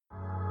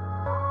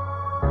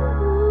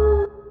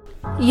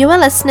You are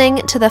listening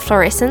to the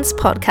Fluorescence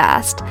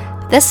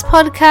Podcast. This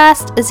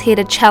podcast is here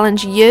to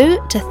challenge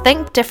you to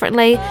think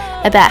differently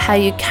about how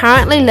you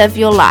currently live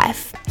your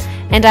life.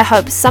 And I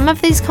hope some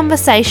of these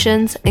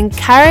conversations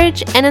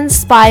encourage and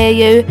inspire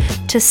you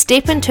to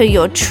step into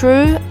your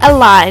true,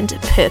 aligned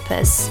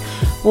purpose.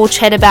 We'll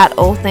chat about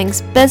all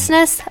things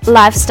business,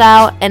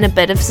 lifestyle, and a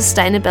bit of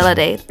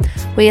sustainability.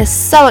 We are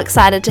so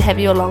excited to have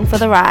you along for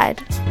the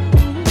ride.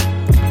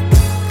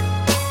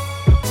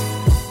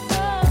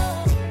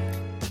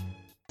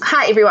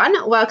 Hi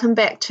everyone, welcome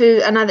back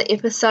to another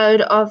episode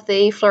of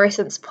the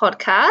Fluorescence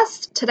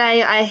Podcast.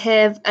 Today I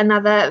have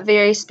another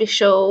very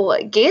special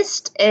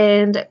guest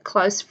and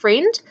close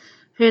friend.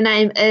 Her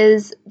name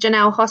is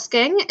Johnelle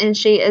Hosking, and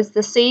she is the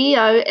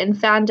CEO and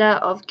founder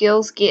of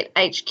Girls Get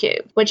HQ,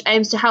 which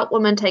aims to help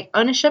women take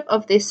ownership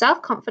of their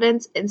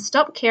self-confidence and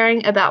stop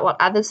caring about what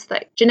others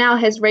think. Johnelle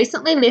has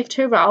recently left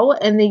her role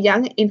in the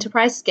Young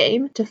Enterprise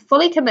Scheme to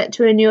fully commit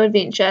to a new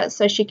adventure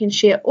so she can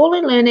share all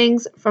her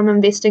learnings from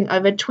investing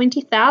over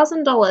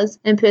 $20,000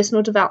 in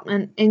personal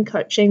development and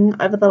coaching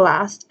over the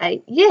last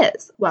 8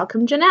 years.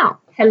 Welcome, Johnelle.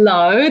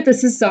 Hello,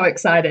 this is so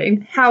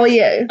exciting. How are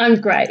you? I'm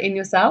great. And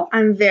yourself?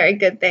 I'm very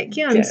good, thank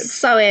you. I'm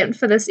so amped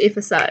for this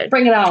episode.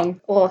 Bring it on.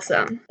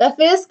 Awesome. The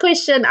first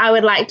question I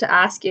would like to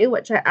ask you,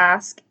 which I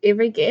ask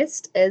every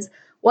guest, is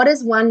what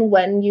is one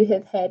win you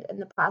have had in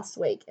the past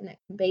week? And it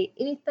can be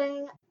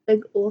anything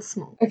big or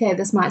small. Okay,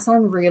 this might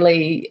sound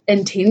really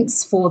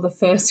intense for the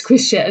first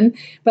question,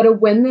 but a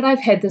win that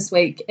I've had this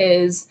week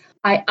is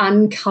I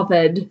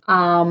uncovered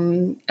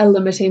a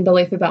limiting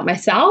belief about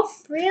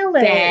myself.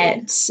 Really?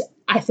 That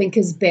I think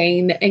has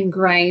been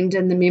ingrained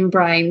in the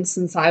membrane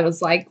since I was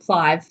like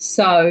 5.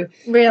 So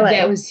really,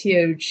 that was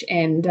huge.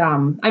 And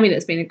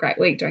it's been a great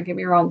week, don't get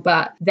me wrong,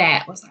 but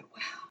that was like,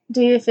 wow.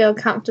 Do you feel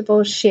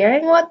comfortable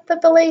sharing what the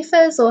belief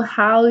is or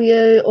how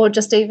you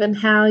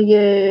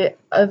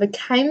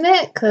overcame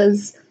that?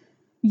 Because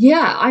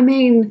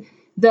the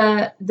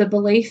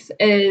belief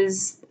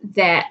is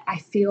that I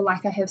feel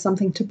like I have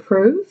something to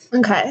prove.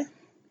 Okay.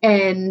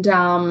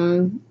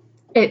 And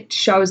it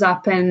shows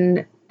up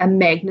in a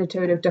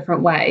magnitude of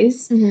different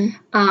ways.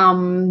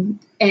 Mm-hmm.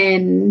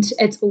 And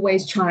it's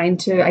always trying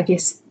to, I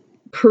guess,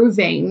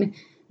 proving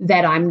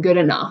that I'm good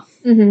enough.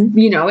 Mm-hmm.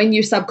 You know, and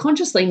you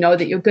subconsciously know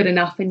that you're good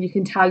enough and you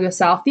can tell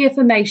yourself the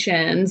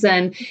affirmations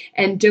and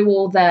do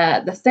all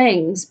the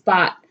things.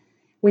 But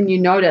when you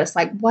notice,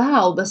 like,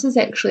 wow, this is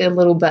actually a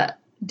little bit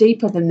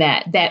deeper than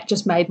that, that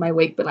just made my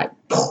week be like,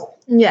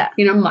 yeah,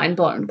 mind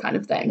blown kind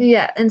of thing.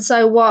 Yeah. And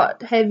so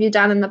what have you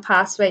done in the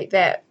past week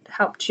that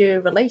helped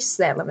you release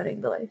that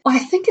limiting belief? I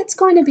think it's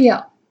going to be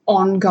an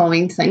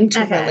ongoing thing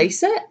to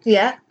release it.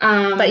 Yeah.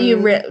 But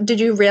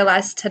did you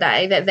realize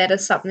today that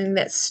is something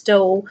that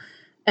still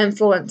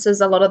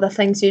influences a lot of the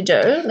things you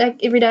do,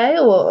 like every day?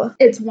 Or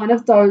it's one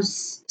of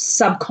those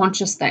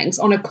subconscious things.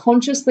 On a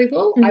conscious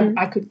level, mm-hmm.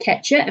 I could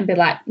catch it and be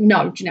like,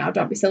 no, Johnelle,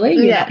 don't be silly.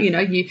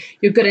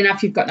 You're good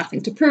enough. You've got nothing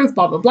to prove,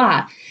 blah, blah,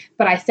 blah.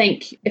 But I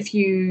think if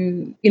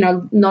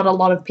not a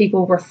lot of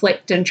people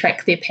reflect and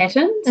track their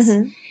patterns.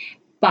 Mm-hmm.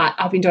 But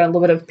I've been doing a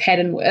little bit of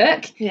pattern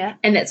work. Yeah.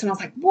 And that's when I was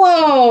like,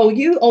 whoa,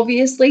 you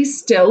obviously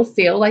still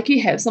feel like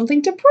you have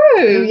something to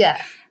prove.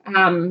 Yeah.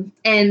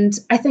 And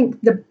I think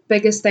the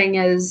biggest thing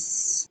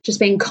is just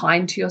being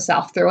kind to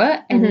yourself through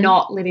it and mm-hmm.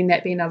 not letting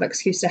that be another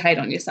excuse to hate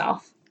on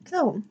yourself.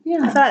 Cool. Yeah.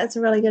 I feel like it's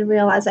a really good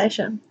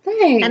realization.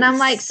 Thanks. And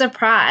I'm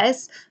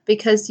surprised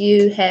because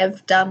you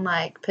have done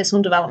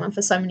personal development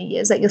for so many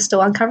years that you're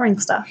still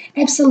uncovering stuff.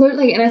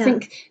 Absolutely. And I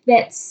think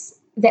that's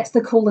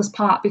the coolest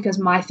part, because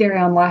my theory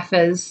on life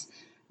is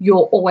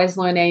you're always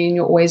learning and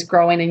you're always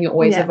growing and you're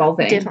always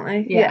evolving.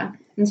 Definitely. Yeah.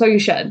 And so you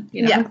should,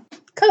 Yeah.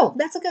 Cool.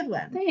 That's a good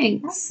one.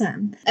 Thanks.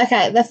 Awesome.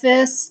 Okay, the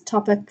first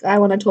topic I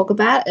want to talk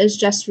about is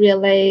just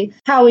really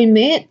how we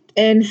met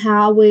and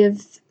how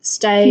we've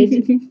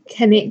stayed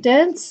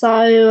connected.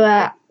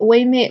 So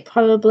we met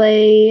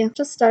probably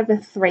just over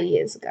 3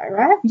 years ago,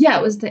 right? Yeah,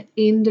 it was the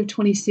end of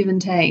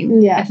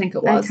 2017. Yeah. I think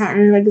it was. I can't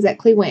remember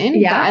exactly when.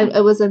 Yeah. But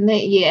it was in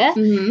that year.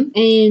 Mm-hmm.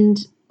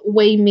 And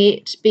we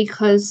met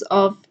because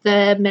of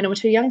the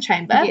Manawatu Young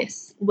Chamber.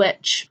 Yes.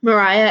 Which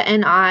Mariah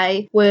and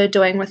I were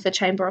doing with the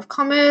Chamber of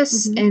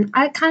Commerce, mm-hmm. and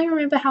I can't even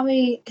remember how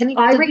we connected.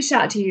 I reached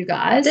out to you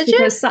guys. Did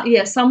because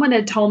you? Someone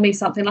had told me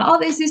something like,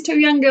 there's these 2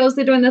 young girls,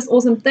 they're doing this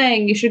awesome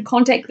thing, you should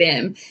contact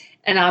them.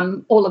 And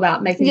I'm all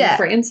about making new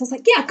friends. So I was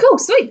like, yeah, cool,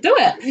 sweet, do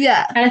it.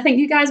 Yeah. And I think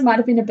you guys might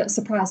have been a bit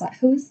surprised, like,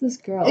 who is this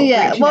girl?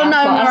 Yeah. Well,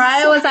 no,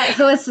 Mariah was like,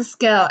 who is this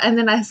girl? And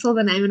then I saw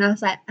the name and I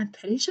was like, I'm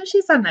pretty sure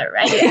she's on the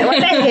radio. What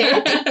the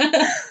heck?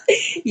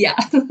 Yeah.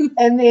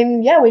 And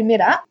then, we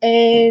met up.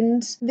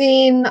 And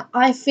then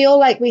I feel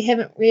like we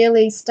haven't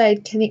really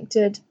stayed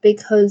connected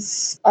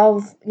because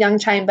of Young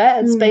Chamber.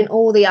 It's been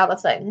all the other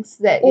things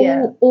that,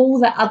 all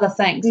the other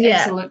things,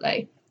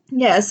 absolutely.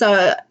 Yeah,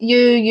 so you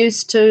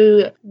used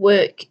to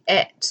work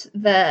at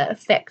the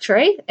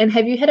factory, and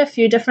have you had a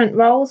few different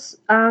roles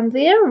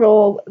there,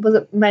 or was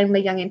it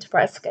mainly Young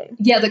Enterprise Scheme?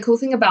 Yeah, the cool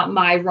thing about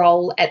my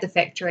role at the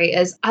factory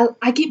is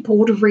I get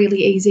bored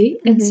really easy,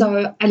 and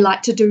so I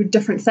like to do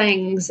different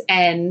things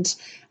and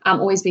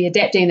always be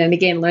adapting and,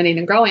 again, learning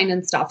and growing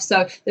and stuff.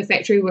 So the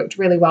factory worked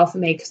really well for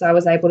me because I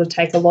was able to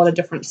take a lot of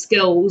different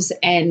skills,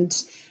 and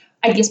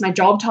I guess my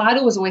job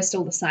title was always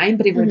still the same,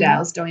 but every day I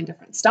was doing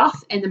different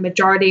stuff. And the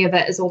majority of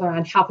it is all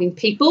around helping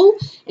people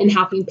and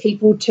helping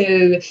people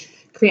to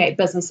create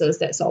businesses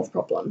that solve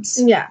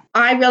problems. Yeah.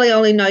 I really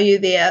only know you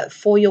there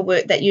for your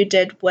work that you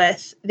did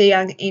with the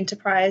Young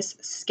Enterprise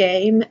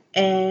Scheme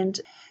and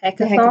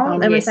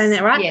Hackathon. Am I saying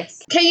that right?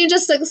 Yes. Can you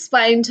just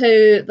explain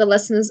to the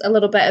listeners a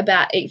little bit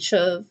about each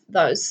of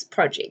those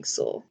projects?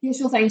 Or Yeah,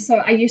 sure thing. So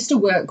I used to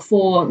work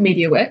for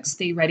MediaWorks,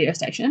 the radio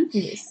station.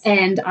 Yes.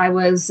 And I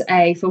was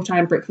a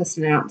full-time breakfast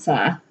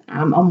announcer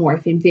on More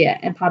FM there.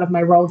 And part of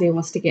my role there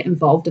was to get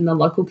involved in the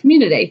local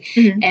community.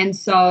 And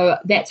so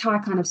that's how I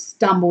kind of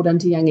stumbled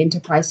into Young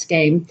Enterprise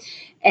Scheme.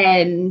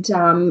 And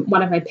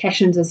one of my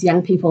passions is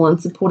young people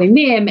and supporting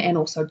them, and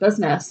also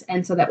business.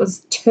 And so that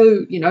was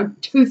two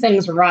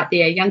things right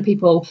there: young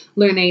people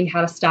learning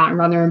how to start and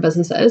run their own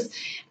businesses.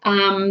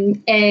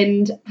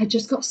 And I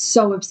just got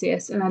so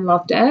obsessed, and I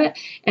loved it.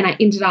 And I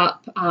ended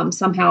up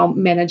somehow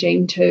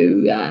managing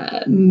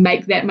to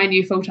make that my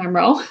new full-time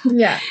role.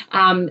 Yeah.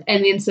 And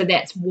then so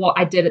that's what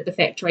I did at the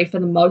factory for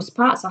the most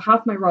part. So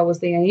half my role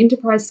was the Young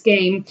Enterprise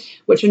Scheme,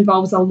 which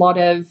involves a lot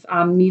of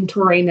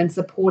mentoring and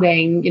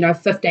supporting,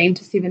 15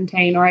 to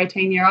 17 or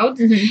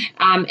 18-year-olds,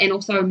 and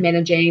also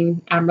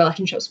managing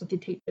relationships with the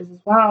teachers as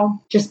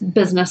well. Just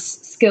business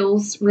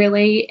skills,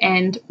 really.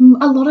 And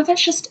a lot of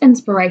it's just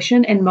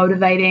inspiration and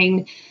motivating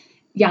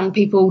young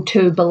people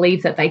to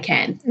believe that they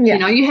can.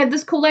 Yeah. You have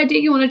this cool idea,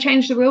 you want to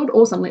change the world,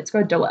 awesome, let's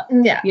go do it.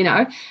 Yeah.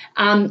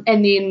 And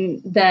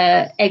then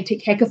the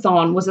AgTech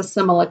Hackathon was a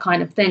similar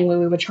kind of thing where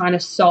we were trying to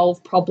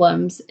solve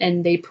problems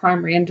in the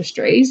primary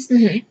industries,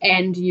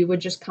 and you would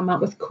just come up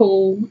with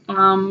cool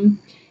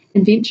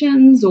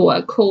inventions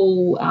or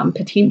cool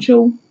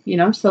potential,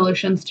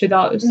 solutions to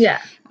those.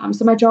 Yeah.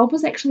 So my job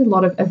was actually a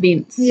lot of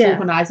events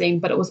organising,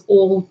 but it was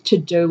all to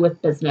do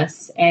with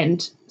business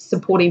and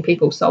supporting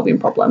people solving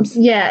problems.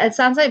 Yeah, it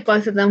sounds like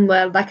both of them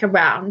were like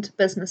around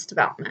business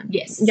development.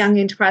 Yes. Young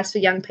Enterprise for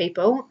young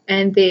people,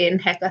 and then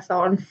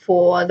Hackathon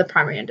for the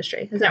primary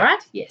industry. Is that right?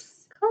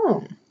 Yes.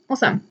 Cool.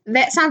 Awesome.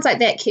 That sounds like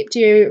that kept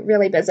you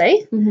really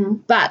busy,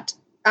 but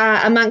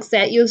amongst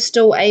that, you're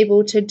still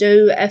able to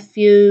do a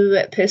few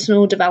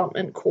personal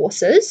development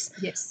courses.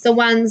 Yes. The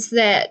ones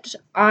that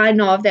I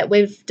know of that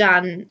we've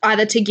done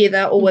either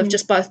together or we've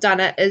just both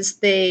done it is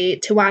the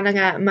Te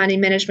Wānanga Money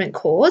Management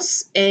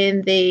course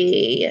and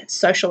the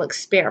Social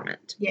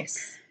Experiment.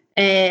 Yes.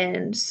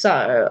 And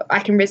so I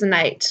can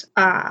resonate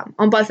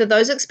on both of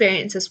those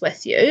experiences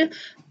with you.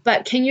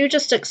 But can you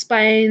just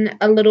explain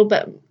a little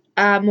bit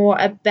more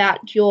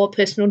about your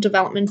personal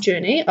development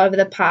journey over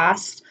the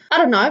past, I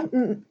don't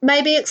know,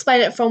 maybe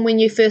explain it from when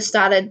you first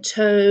started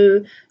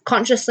to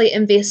consciously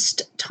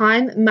invest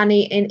time,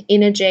 money, and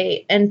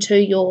energy into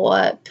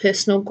your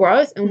personal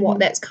growth and what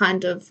that's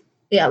kind of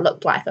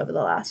looked like over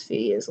the last few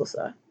years or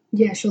so?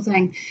 Yeah, sure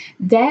thing.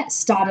 That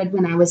started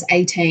when I was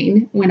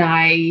 18, when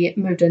I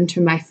moved into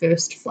my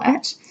first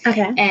flat.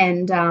 Okay.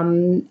 And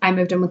I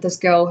moved in with this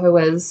girl who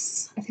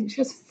was, I think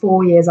she was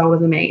 4 years older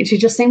than me. And she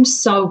just seemed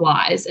so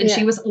wise. And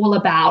she was all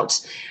about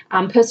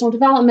personal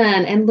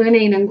development and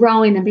learning and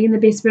growing and being the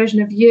best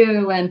version of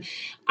you. And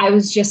I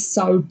was just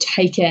so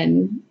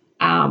taken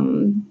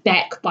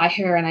back by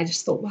her, and I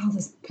just thought, wow,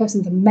 this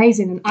person's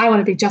amazing and I want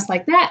to be just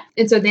like that.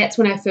 And so that's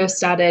when I first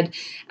started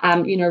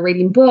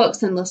reading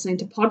books and listening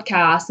to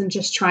podcasts and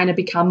just trying to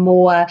become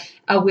more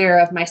aware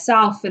of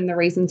myself and the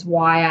reasons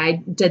why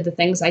I did the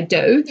things I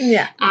do.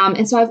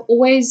 And so I've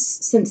always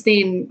since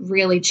then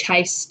really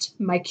chased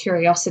my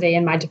curiosity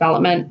and my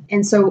development.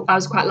 And so I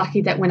was quite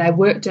lucky that when I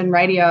worked in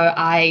radio,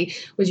 I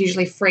was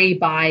usually free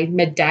by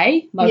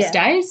midday most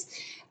days,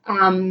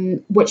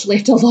 which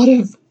left a lot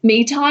of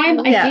me time,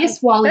 I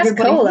guess, while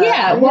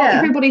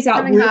everybody's out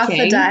having working. Half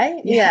the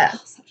day.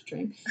 Such a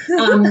dream.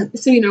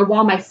 So,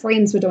 while my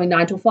friends were doing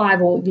 9 till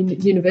 5 or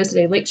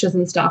university lectures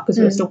and stuff, because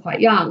we were still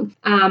quite young,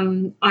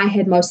 I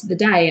had most of the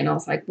day, and I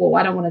was like, well,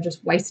 I don't want to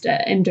just waste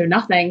it and do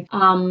nothing.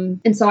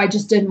 And so I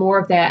just did more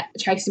of that,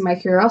 chasing my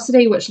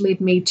curiosity, which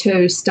led me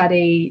to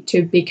study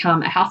to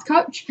become a health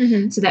coach.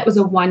 So that was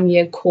a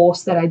 1-year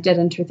course that I did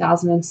in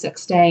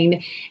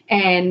 2016.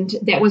 And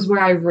that was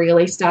where I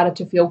really started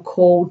to feel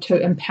called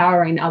to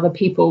empowering other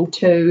people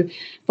to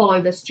follow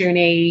this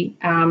journey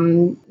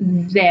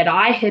that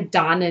I had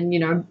done, and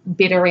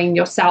bettering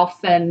yourself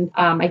and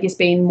I guess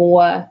being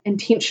more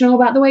intentional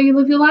about the way you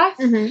live your life.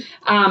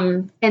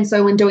 And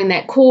so when doing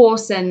that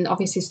course, and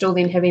obviously still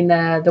then having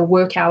the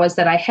work hours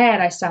that I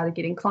had, I started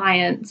getting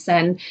clients.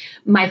 And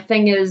my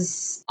thing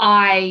is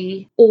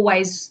I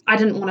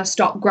didn't want to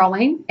stop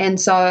growing, and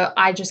so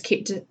I just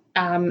kept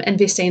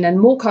investing in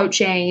more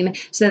coaching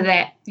so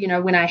that,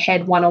 when I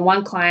had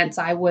one-on-one clients,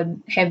 I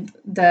would have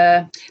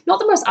not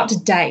the most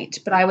up-to-date,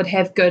 but I would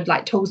have good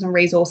like tools and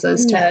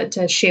resources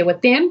to share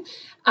with them.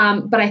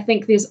 But I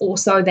think there's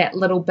also that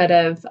little bit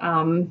of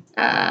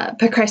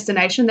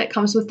procrastination that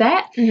comes with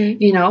that.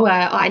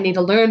 I need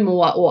to learn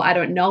more, or I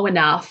don't know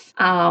enough,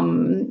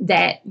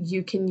 that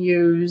you can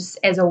use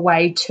as a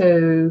way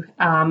to,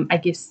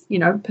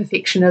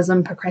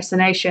 perfectionism,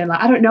 procrastination.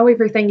 Like, I don't know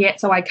everything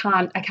yet, so I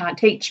can't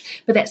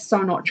teach. But that's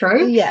so not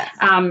true. Yeah.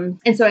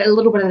 And so a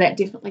little bit of that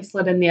definitely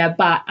slid in there.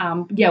 But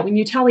when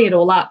you tally it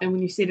all up, and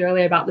when you said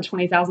earlier about the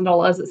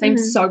 $20,000, it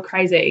seems so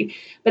crazy.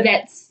 But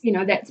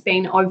that's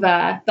been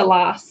over the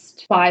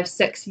last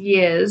 5-6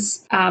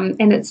 years,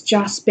 and it's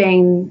just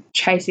been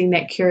chasing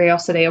that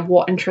curiosity of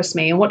what interests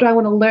me and what do I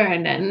want to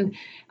learn, and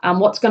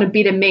what's going to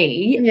better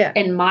me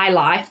in my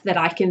life that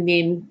I can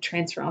then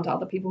transfer onto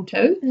other people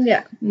too.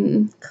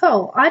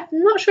 Cool. I'm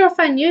not sure if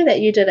I knew that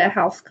you did a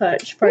health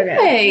coach program.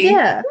 Really?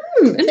 Yeah.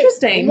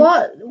 Interesting.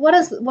 What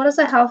does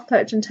a health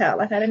coach entail?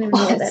 Like, I don't even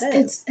know what that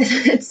is.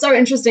 It's so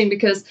interesting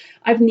because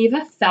I've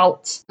never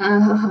felt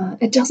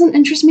it doesn't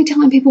interest me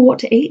telling people what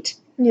to eat.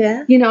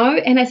 Yeah.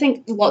 And I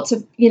think lots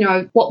of,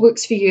 what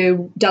works for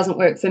you doesn't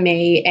work for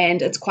me.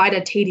 And it's quite a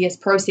tedious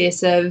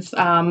process of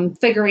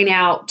figuring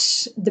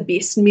out the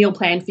best meal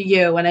plan for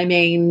you. And I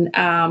mean,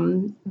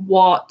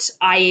 what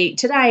I eat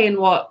today and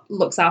what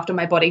looks after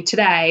my body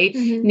today,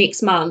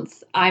 next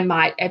month, I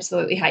might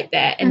absolutely hate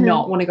that and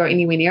not want to go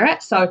anywhere near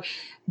it. So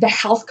the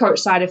health coach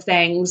side of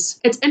things,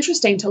 it's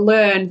interesting to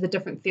learn the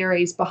different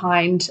theories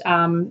behind,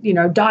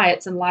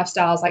 diets and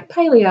lifestyles like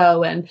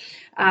paleo and,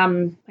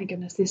 my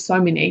goodness, there's so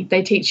many.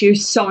 They teach you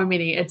so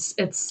many. It's.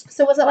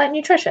 So was it like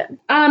nutrition?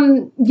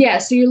 So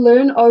you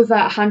learn over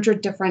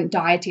 100 different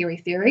dietary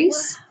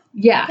theories. Wow.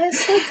 Yeah.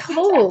 That's so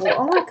cool.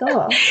 Oh my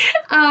God.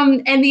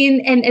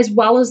 And as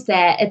well as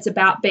that, it's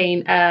about being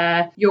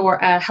you're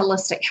a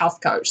holistic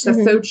health coach. So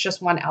food's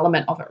just one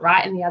element of it,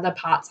 right? And the other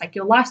parts like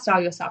your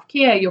lifestyle, your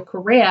self-care, your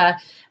career,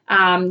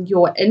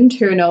 your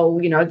internal,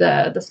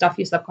 the stuff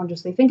you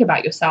subconsciously think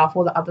about yourself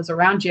or the others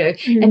around you.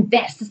 And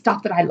that's the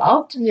stuff that I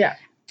loved. Yeah.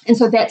 And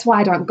so that's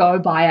why I don't go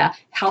by a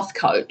health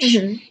coach,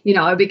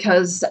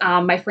 because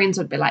my friends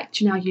would be like,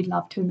 Johnelle, you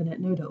love 2-minute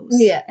noodles.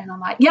 Yeah. And I'm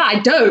like, yeah, I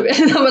do.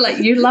 And they were like,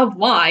 you love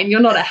wine. You're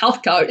not a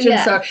health coach.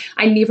 And so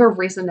I never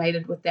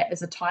resonated with that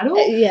as a title.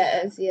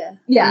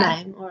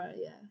 Name or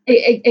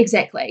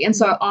Exactly. And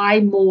so I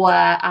more,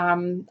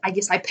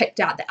 I picked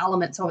out the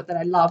elements of it that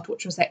I loved,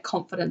 which was that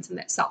confidence and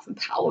that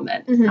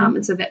self-empowerment.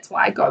 And so that's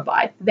why I go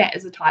by that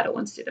as a title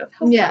instead of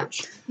health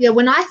coach. Yeah,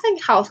 when I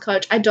think health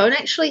coach, I don't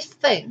actually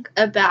think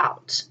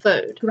about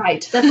food.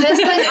 Right.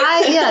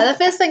 The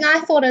first thing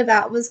I thought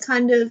about was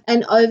kind of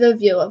an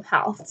overview of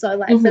health. So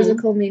like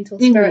physical, mental,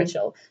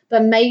 spiritual.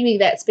 But maybe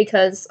that's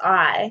because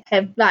I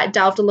have like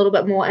delved a little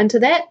bit more into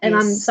that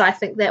and so I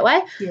think that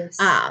way. Yes.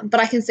 But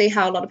I can see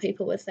how a lot of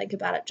people would think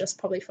about it just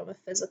probably from a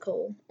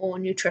physical or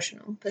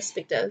nutritional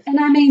perspective. And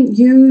I mean,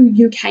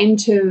 you came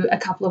to a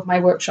couple of my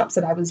workshops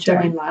that I was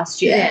doing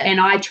last year, and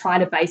I try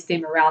to base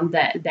them around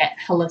that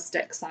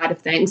holistic side of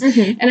things.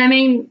 And I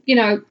mean,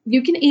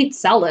 you can eat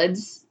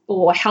salads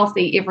or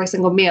healthy every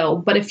single meal,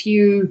 but if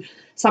you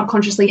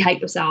subconsciously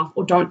hate yourself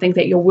or don't think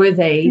that you're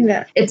worthy,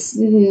 it's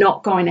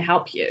not going to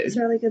help you. It's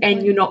a really good and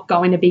point. You're not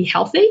going to be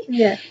healthy.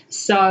 Yeah.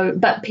 So,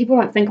 but people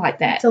don't think like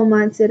that. It's all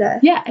mindset.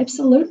 Yeah,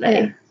 absolutely.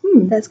 Yeah.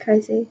 That's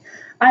crazy.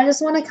 I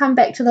just want to come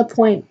back to the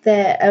point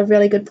a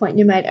really good point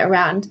you made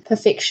around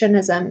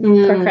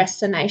perfectionism,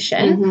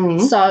 procrastination.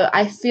 So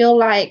I feel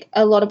like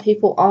a lot of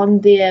people on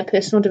their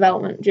personal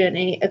development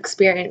journey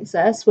experience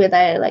this, where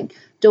they like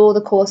do all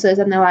the courses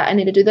and they're like, I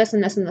need to do this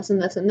and this and this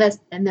and this and this,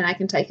 and then I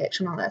can take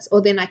action on this,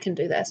 or then I can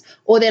do this,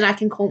 or then I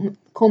can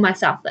call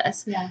myself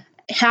this. Yeah.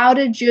 How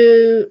did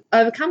you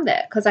overcome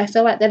that? Because I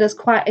feel like that is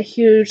quite a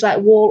huge like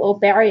wall or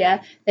barrier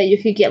that you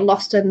could get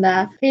lost in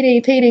the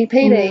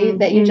PD,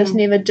 that you just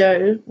never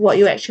do what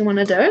you actually want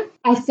to do.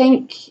 I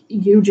think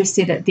you just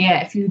said it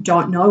there. If you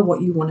don't know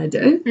what you want to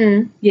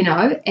do,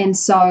 and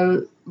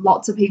so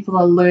lots of people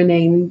are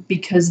learning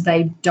because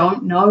they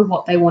don't know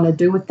what they want to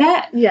do with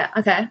that. Yeah,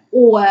 okay.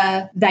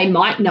 Or they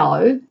might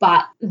know,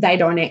 but they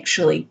don't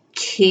actually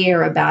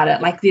care about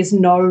it. Like there's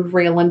no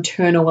real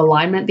internal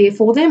alignment there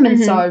for them. And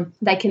so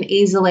they can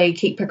easily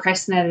keep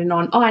procrastinating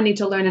on, I need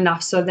to learn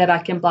enough so that I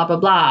can blah, blah,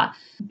 blah,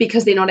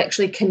 because they're not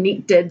actually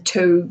connected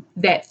to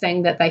that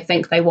thing that they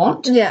think they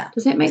want. Yeah.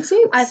 Does that make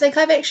sense? I think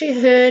I've actually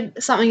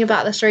heard something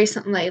about this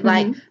recently.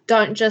 Like,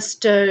 don't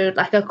just do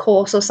like a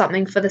course or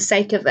something for the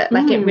sake of it.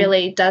 Like it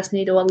really does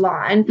need to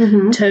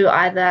align to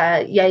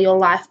either, your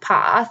life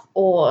path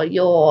or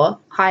your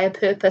higher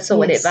purpose or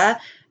whatever.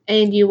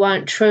 And you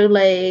won't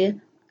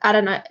truly,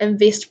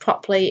 invest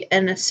properly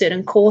in a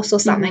certain course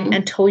or something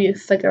until you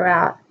figure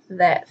out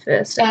that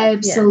first.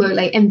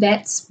 Absolutely. And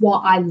that's what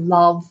I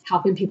love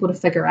helping people to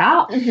figure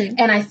out.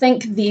 And I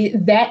think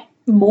that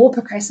more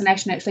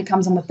procrastination actually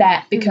comes in with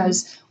that,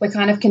 because we're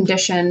kind of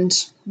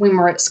conditioned when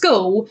we're at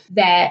school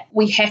that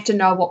we have to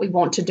know what we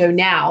want to do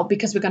now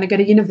because we're going to go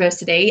to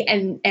university,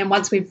 and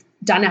once we've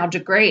done our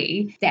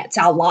degree, that's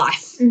our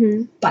life.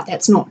 But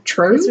that's not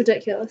true. It's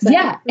ridiculous.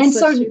 Yeah. It's and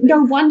so stupid.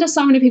 no wonder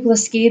so many people are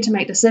scared to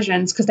make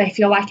decisions, because they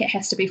feel like it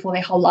has to be for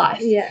their whole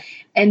life. Yeah.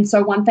 And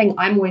so one thing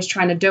I'm always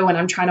trying to do, and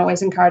I'm trying to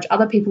always encourage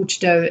other people to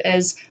do,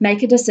 is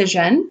make a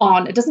decision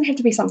on, it doesn't have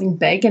to be something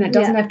big, and it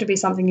doesn't have to be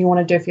something you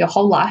want to do for your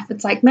whole life.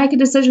 It's like, make a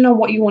decision on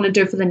what you want to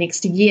do for the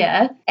next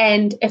year.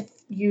 And if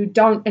you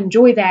don't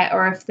enjoy that,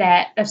 or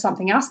if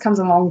something else comes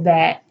along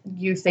that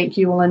you think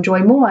you will enjoy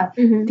more,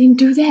 then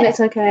do that. That's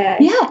okay.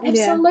 Yeah,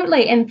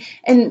 absolutely. And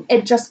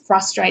it just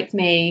frustrates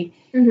me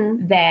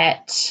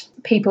that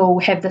people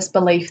have this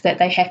belief that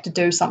they have to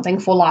do something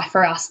for life,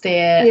 for us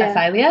they're a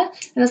failure.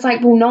 And it's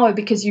like, well, no,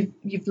 because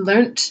you've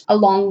learnt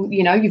along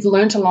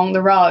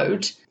the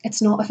road,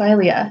 it's not a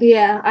failure.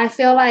 Yeah, I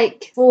feel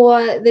like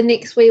for the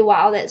next wee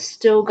while, that's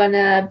still going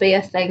to be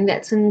a thing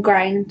that's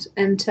ingrained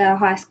into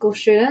high school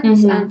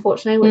students,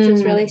 unfortunately, which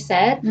is really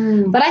sad.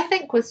 But I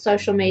think with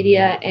social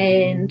media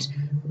and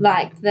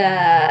like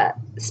the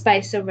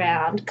space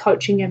around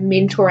coaching and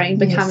mentoring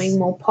becoming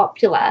more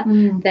popular,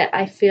 that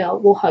I feel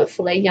will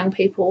hopefully young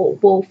people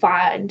will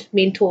find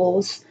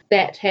mentors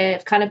that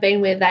have kind of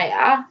been where they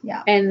are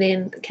and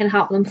then can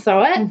help them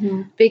through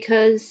it.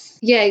 Because,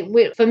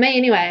 for me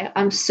anyway,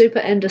 I'm super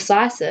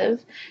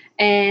indecisive.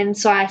 And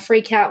so I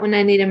freak out when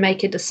I need to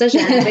make a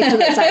decision because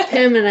it's like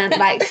permanent,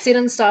 like set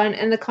in stone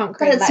in the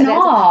concrete. But it's like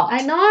not. I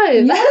know.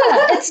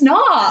 Yeah, it's not.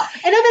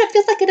 I know, but it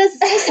feels like it is.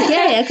 It's so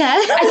scary, okay?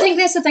 I think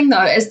that's the thing,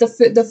 though, is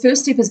the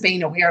first step is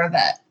being aware of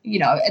it. You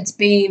know, it's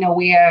being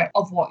aware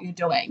of what you're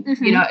doing.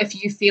 You know,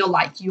 if you feel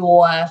like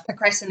you're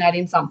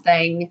procrastinating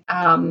something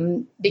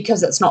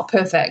because it's not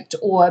perfect,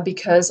 or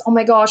because, oh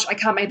my gosh, I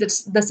can't make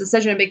this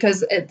decision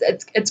because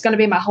it's going to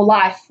be my whole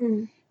life.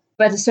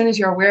 But as soon as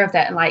you're aware of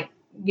that and like,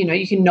 you know,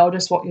 you can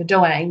notice what you're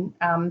doing.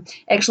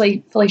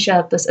 Actually,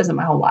 Felicia, this isn't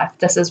my whole life.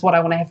 This is what I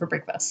want to have for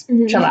breakfast.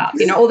 Chill out.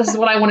 You know, or this is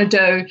what I want to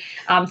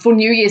do for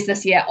New Year's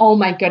this year. Oh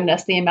my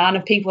goodness, the amount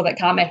of people that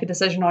can't make a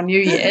decision on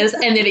New Year's,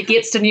 and then it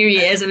gets to New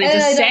Year's and they're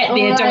just sat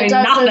there doing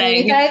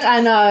nothing.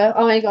 I know.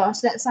 Oh my gosh,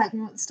 that's like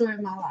not the story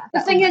of my life.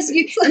 The thing is,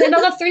 in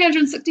another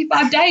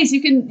 365 days,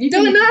 you can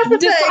do another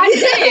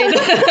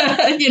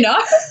decide. You know.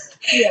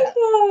 Yeah.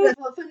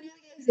 But for New Year's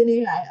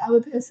anyway, I'm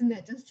a person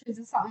that just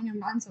chooses something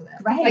and runs with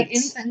it. Great. Like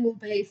anything will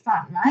be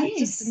fun, right?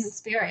 Yes. Just an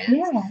experience.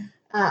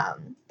 Yeah.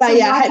 But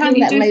so I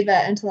hate to leave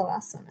it until the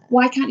last minute.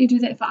 Why can't you do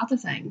that for other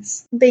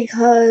things?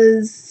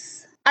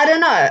 Because I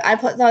don't know. I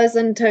put those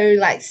into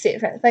like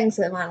separate things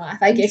in my life.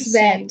 I guess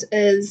that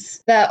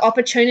is the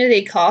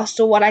opportunity cost,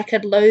 or what I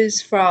could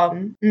lose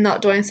from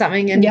not doing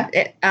something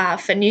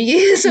for New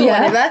Year's or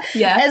whatever.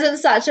 Isn't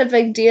such a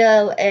big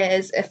deal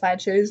as if I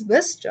choose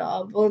this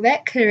job or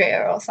that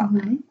career or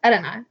something. I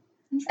don't know.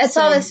 It's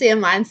obviously a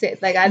mindset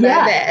thing. I know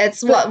that.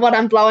 It's what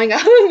I'm blowing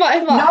up in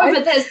my mind. No,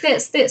 but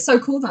that's so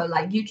cool though.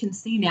 Like you can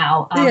see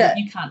now.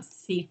 You can't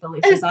see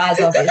Felicia's eyes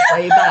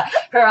obviously, but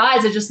her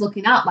eyes are just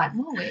looking up. Like,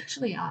 whoa,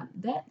 actually, I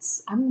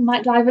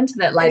might dive into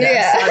that later.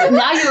 So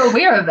now you're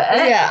aware of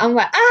it. Yeah, I'm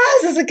like,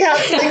 this is a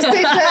counselling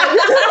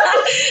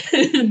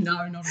session.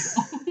 No, not at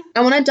all. I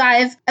want to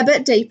dive a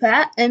bit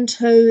deeper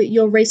into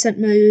your recent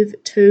move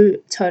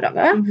to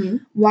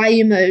Tauranga, why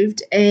you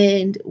moved,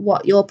 and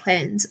what your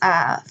plans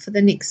are for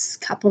the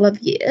next couple of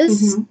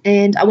years.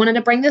 And I wanted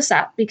to bring this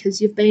up because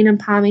you've been in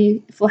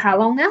Palmy for how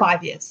long now?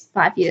 5 years.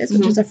 5 years,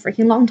 which is a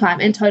freaking long time.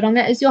 And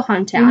Tauranga is your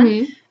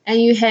hometown.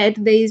 And you had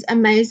these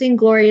amazing,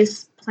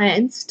 glorious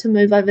plans to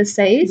move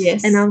overseas.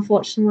 Yes. And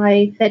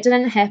unfortunately, that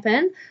didn't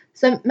happen.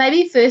 So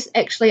maybe first,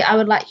 actually, I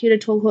would like you to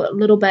talk a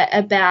little bit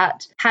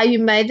about how you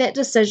made that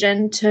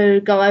decision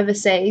to go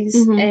overseas,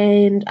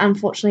 and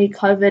unfortunately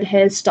COVID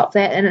has stopped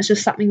that, and it's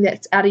just something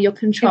that's out of your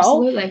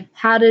control. Absolutely.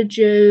 How did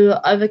you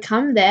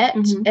overcome that,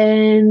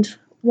 and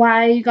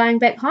why are you going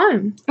back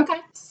home? Okay.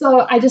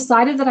 So I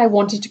decided that I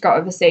wanted to go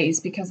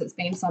overseas because it's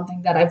been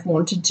something that I've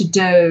wanted to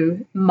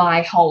do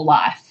my whole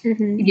life.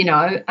 You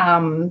know,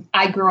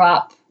 I grew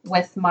up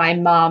with my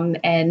mum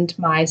and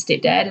my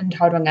stepdad in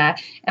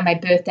Tauranga, and my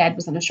birth dad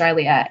was in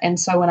Australia. And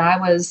so when I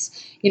was,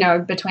 you know,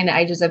 between the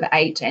ages of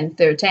 8 and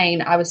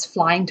 13, I was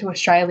flying to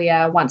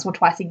Australia once or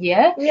twice a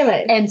year.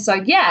 Really? And so,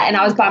 and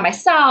I was by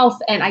myself,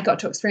 and I got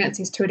to experience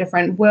these 2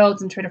 different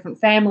worlds and 2 different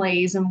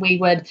families. And we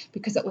would,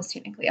 because it was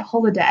technically a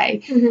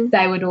holiday,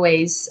 they would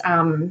always,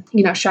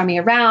 you know, show me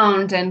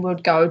around, and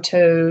would go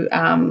to,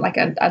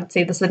 I'd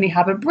see the Sydney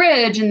Harbour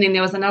Bridge. And then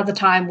there was another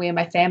time where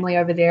my family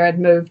over there had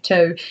moved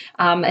to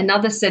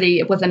another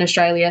city within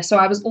Australia. So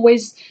I was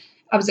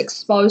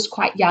exposed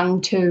quite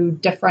young to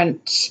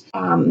different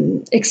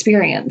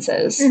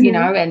experiences, you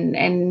know,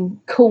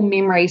 and cool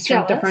memories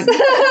from different.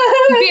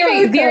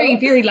 very, so very, cool.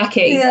 very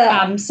lucky.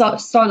 Yeah.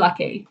 So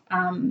lucky.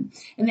 And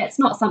that's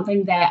not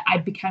something that I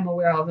became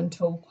aware of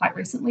until quite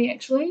recently,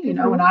 actually. You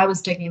know, when I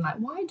was digging, like,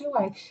 why do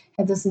I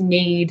have this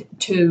need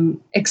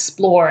to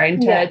explore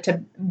and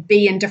to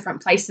be in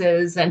different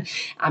places and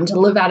to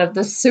live out of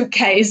this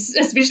suitcase,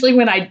 especially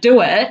when I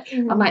do it.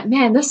 I'm like,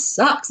 man, this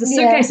sucks. The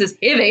suitcase is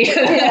heavy.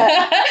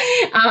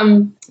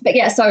 But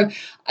yeah, so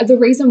the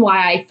reason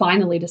why I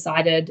finally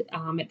decided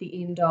at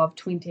the end of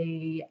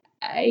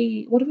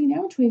what are we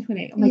now?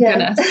 2020. Oh my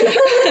goodness.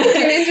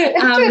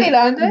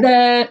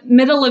 The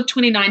middle of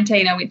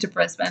 2019, I went to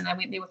Brisbane. I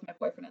went there with my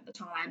boyfriend at the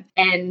time,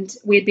 and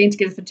we had been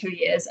together for 2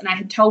 years. And I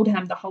had told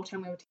him the whole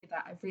time we were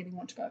together, I really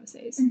want to go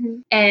overseas.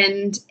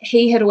 And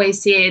he had always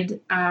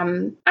said, I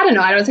don't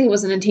know, I don't think it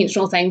was an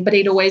intentional thing, but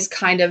he'd always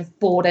kind of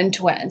bought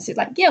into it and said,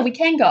 like, yeah, we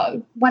can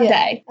go one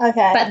day.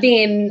 Okay. But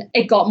then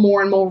it got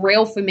more and more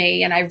real for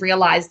me, and I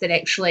realized that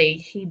actually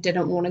he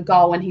didn't want to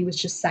go, and he was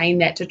just saying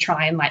that to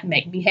try and like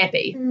make me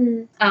happy.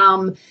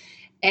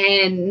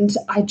 And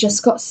I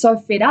just got so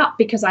fed up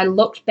because I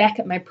looked back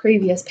at my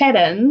previous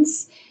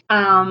patterns,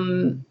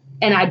 and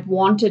I'd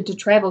wanted to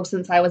travel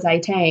since I was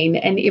 18,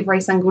 and every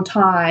single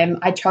time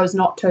I chose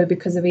not to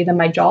because of either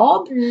my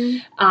job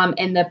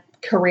and the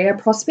career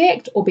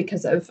prospect or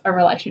because of a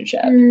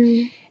relationship.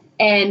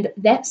 And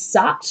that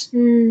sucked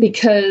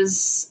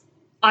because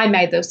I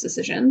made those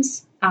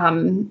decisions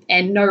and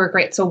no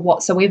regrets or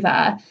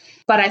whatsoever.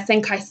 But I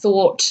think I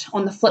thought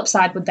on the flip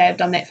side, would they have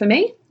done that for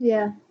me?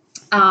 Yeah.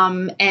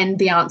 And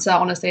the answer,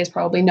 honestly, is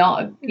probably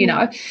no, you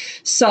know.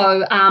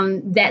 So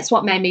that's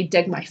what made me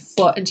dig my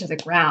foot into the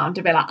ground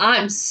to be like,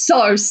 I'm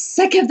so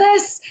sick of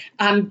this.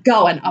 I'm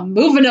going. I'm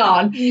moving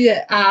on.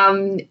 Yeah.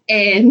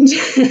 And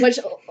which,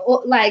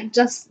 like,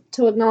 just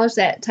to acknowledge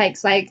that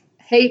takes like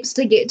heaps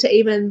to get to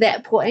even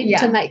that point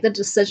to make the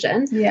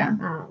decision.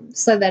 Yeah.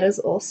 So that is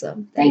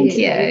awesome. Thank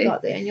you. You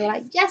got there and you're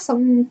like, yes,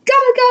 I'm gonna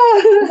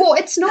go. Well,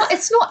 it's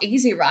not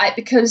easy, right?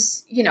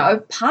 Because, you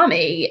know,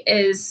 Palmy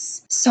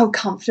is so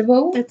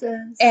comfortable. It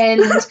is.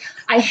 And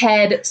I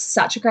had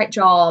such a great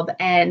job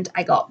and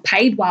I got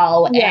paid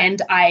well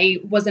and I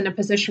was in a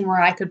position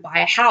where I could buy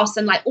a house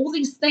and like all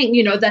these things,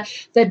 you know,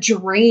 the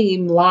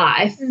dream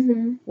life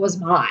was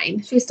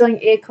mine. She's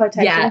doing air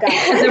quotation. Yeah,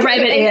 the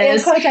rabbit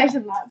ears. Air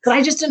quotation marks. But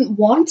I just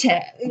didn't want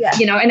it,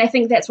 you know, and I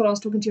think that's what I was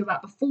talking to you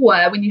about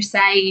before when you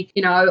say,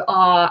 you know,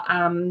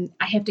 I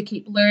have to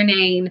keep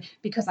learning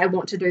because I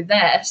want to do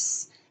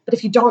this. But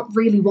if you don't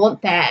really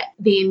want that,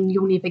 then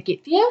you'll never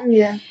get there.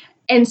 Yeah.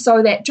 And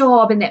so that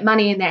job and that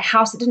money and that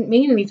house, it didn't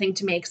mean anything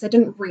to me because I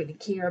didn't really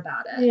care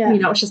about it. Yeah. You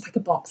know, it's just like a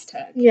box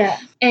tick. Yeah.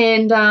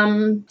 And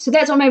so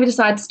that's what made me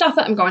decide to stuff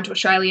it. I'm going to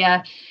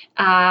Australia.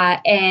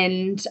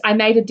 And I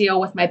made a deal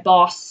with my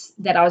boss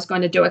that I was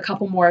going to do a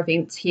couple more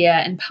events here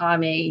in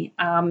Palmy.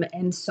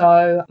 And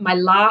so my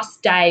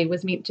last day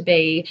was meant to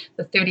be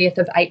the 30th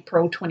of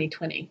April,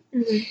 2020.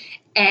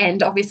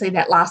 And obviously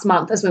that last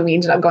month is when we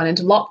ended up going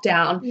into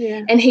lockdown.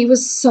 Yeah. And he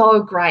was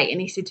so great. And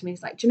he said to me,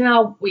 he's like,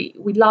 Johnelle, we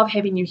love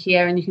having you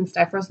here and you can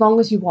stay for as long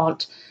as you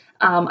want.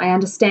 I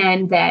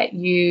understand that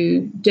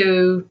you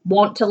do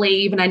want to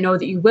leave and I know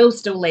that you will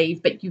still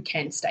leave, but you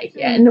can stay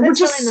here. And we're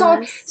just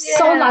really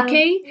so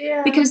lucky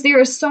because there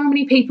are so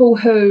many people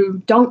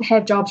who don't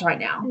have jobs right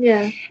now.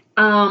 Yeah.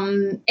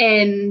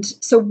 And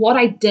so what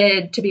I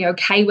did to be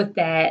okay with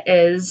that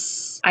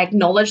is I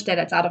acknowledged that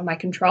it's out of my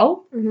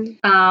control.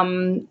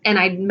 And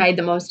I made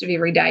the most of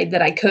every day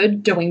that I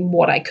could doing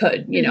what I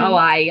could. You know,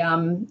 I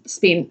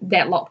spent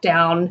that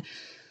lockdown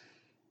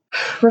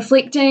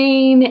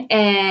reflecting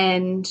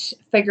and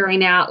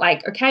figuring out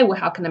like, okay, well,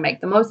 how can I make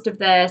the most of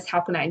this? How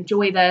can I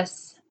enjoy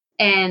this?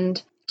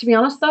 And to be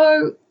honest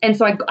though, and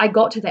so I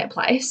got to that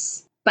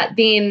place, but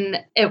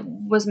then it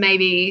was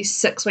maybe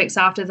 6 weeks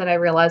after that I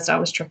realized I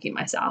was tricking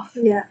myself.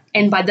 Yeah.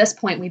 And by this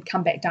point we'd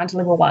come back down to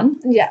level 1.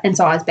 Yeah. And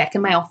so I was back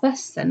in my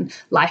office and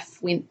life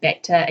went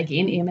back to,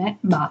 again,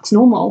 Mark's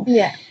normal.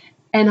 Yeah.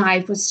 And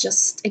I was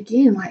just,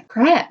 again, like,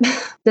 crap,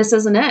 this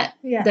isn't it.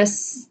 Yeah.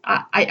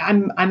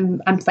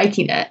 I'm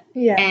faking it.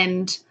 Yeah.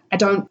 And I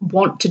don't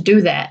want to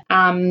do that.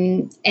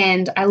 And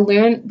I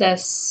learned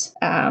this,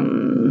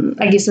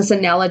 I guess this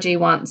analogy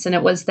once, and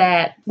it was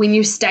that when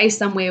you stay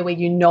somewhere where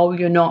you know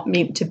you're not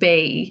meant to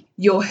be,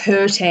 you're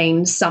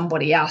hurting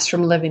somebody else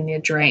from living their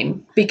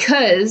dream.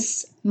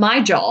 Because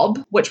my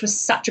job, which was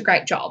such a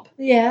great job,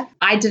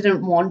 I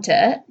didn't want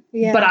it,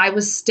 but I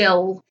was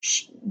still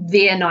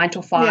there 9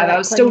 to 5. I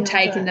was still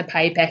taking the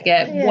pay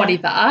packet,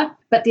 whatever.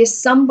 But there's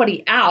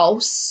somebody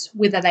else,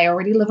 whether they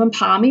already live in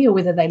Palmy or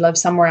whether they live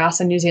somewhere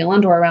else in New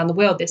Zealand or around the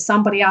world, there's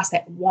somebody else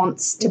that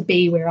wants to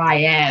be where I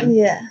am,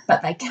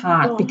 but they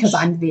can't because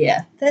I'm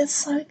there. That's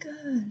so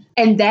good.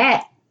 And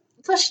that,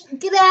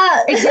 get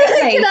out.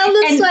 Exactly. Get out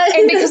this way.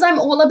 And because I'm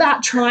all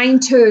about trying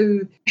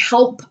to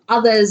help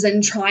others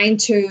and trying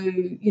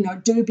to, you know,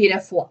 do better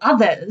for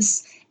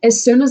others, as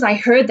soon as I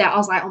heard that, I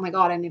was like, oh my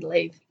God, I need to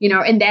leave. You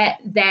know, and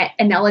that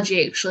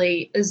analogy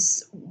actually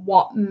is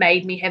what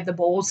made me have the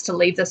balls to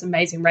leave this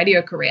amazing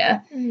radio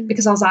career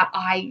because I was like,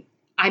 I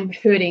I'm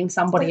hurting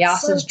somebody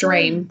That's else's so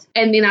dream. good.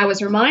 And then I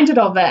was reminded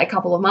of it a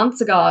couple of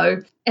months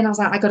ago, and I was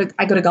like, I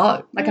gotta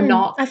go. Like, I'm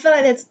not. I feel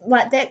like that's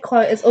like that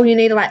quote is all you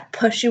need to like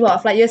push you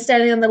off. Like you're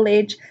standing on the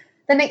ledge,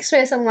 the next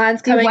person in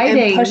line's coming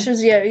and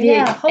pushes you.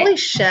 Yeah, holy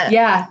shit.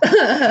 Yeah.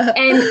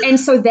 and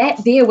so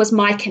that there was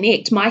my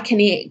connect. My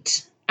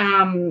connect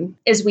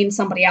is when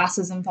somebody else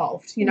is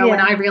involved. You know,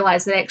 when I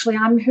realize that actually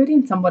I'm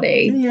hurting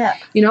somebody. Yeah.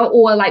 You know,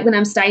 or like when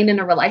I'm staying in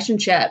a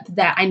relationship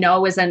that I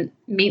know isn't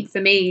meant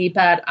for me,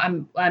 but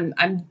I'm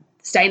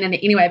staying in it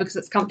anyway because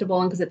it's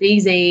comfortable and because it's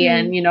easy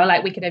and, you know,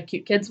 like we could have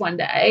cute kids one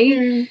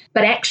day.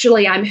 But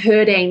actually I'm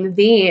hurting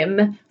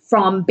them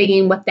from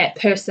being with that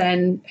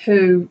person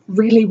who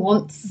really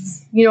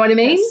wants, you know what I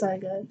mean? That's so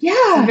good. Yeah.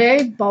 It's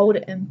very bold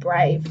and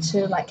brave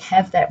to like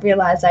have that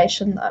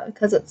realization though,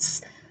 because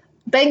it's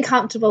being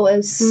comfortable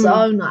is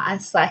so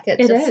nice. Like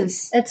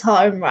it's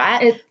home,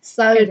 right?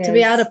 So to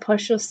be able to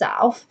push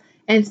yourself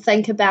and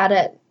think about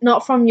it,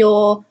 not from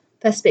your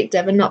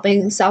perspective and not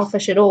being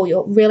selfish at all,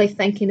 you're really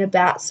thinking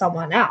about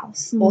someone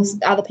else or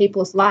other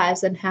people's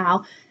lives and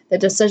how the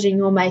decision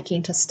you're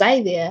making to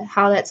stay there,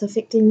 how that's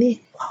affecting them.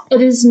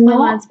 It is My not.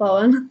 mind's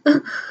blowing.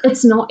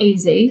 It's not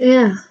easy.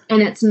 Yeah.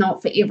 And it's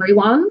not for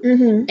everyone.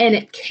 And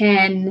it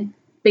can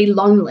be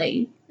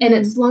lonely. And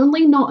it's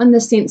lonely not in the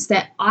sense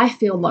that I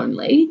feel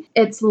lonely.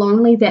 It's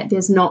lonely that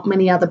there's not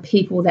many other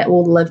people that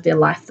will live their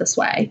life this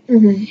way.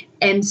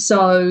 And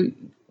so,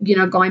 you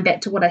know, going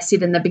back to what I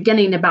said in the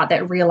beginning about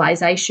that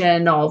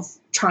realization of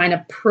trying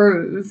to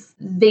prove,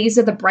 these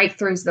are the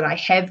breakthroughs that I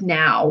have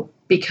now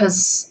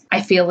because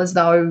I feel as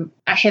though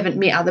I haven't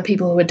met other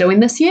people who are doing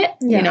this yet,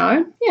 you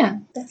know? Yeah.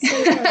 That's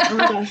so good. Oh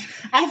my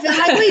gosh. I feel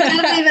like we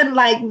didn't even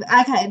like,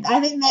 okay, I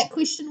think that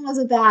question was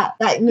about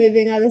like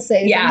moving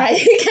overseas and how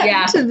you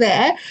came to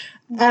that,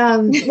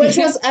 which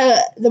was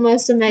the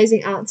most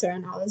amazing answer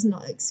and I was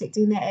not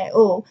expecting that at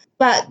all.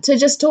 But to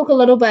just talk a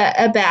little bit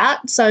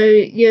about, so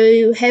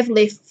you have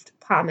left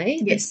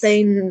Palmy. Yes. It's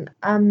been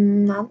a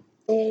month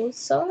or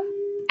so.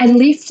 I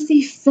left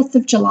the 5th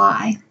of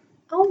July.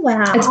 Oh,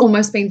 wow. It's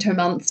almost been 2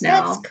 months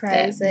now. That's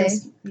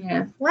crazy.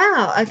 Yeah.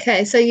 Wow.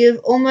 Okay. So you've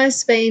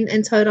almost been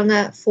in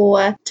Tauranga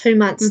for 2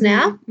 months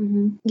now.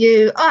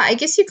 I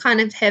guess you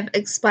kind of have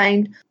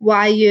explained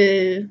why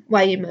you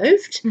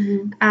moved.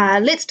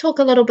 Let's talk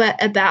a little bit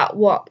about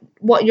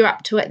what you're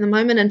up to at the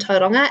moment in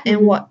Tauranga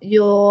and what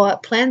your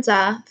plans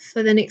are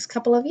for the next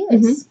couple of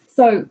years.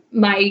 So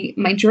my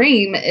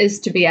dream is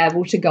to be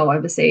able to go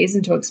overseas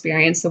and to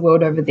experience the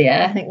world over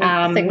there.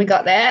 I think we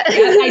got that.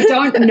 I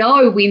don't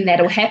know when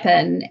that'll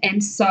happen.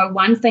 And so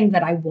one thing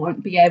that I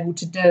won't be able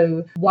to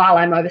do while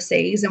I'm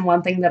overseas and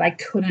one thing that I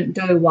couldn't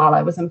do while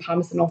I was in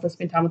Palmerston North is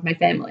spend time with my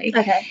family.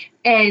 Okay.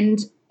 And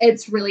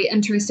it's really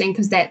interesting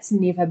because that's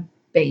never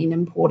been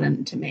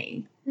important to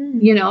me.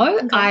 You know,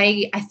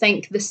 I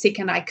think the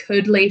second I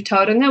could leave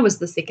Tauranga was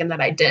the second that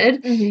I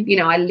did. You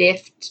know, I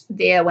left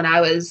there when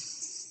I was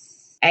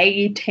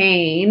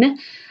 18,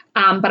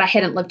 but I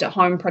hadn't lived at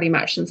home pretty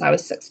much since I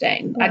was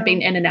 16. Wow. I'd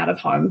been in and out of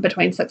home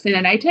between 16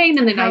 and 18.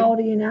 And then How old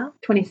are you now?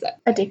 26.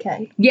 A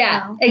decade.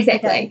 Yeah, wow.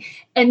 Exactly. Okay.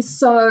 And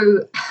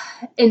so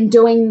in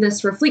doing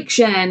this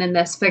reflection and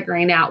this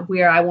figuring out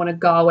where I want to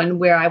go and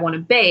where I want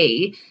to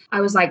be, I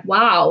was like,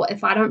 wow,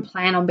 if I don't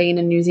plan on being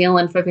in New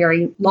Zealand for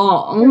very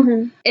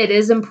long, it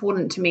is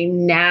important to me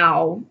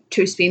now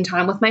to spend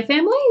time with my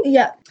family.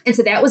 Yeah. And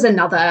so that was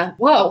another,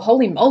 whoa,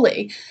 holy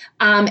moly.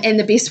 And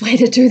the best way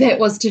to do that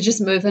was to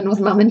just move in with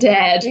mum and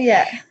dad.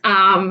 Yeah.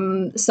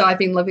 So I've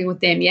been living with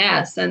them,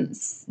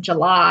 since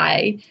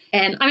July.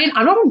 And I mean,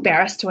 I'm not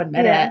embarrassed to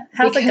admit it.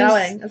 How's it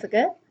going? Is it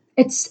good?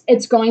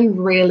 It's going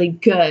really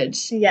good.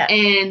 Yeah.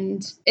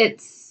 And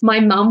my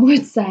mum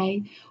would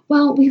say,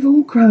 well, we've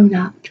all grown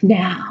up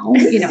now,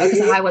 you know, because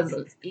I was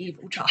an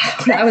evil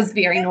child. I was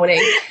very naughty.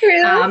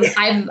 Really?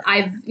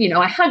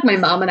 I hug my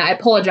mum and I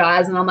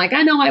apologize and I'm like,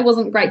 I know I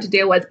wasn't great to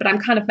deal with, but I'm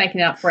kind of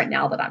making up for it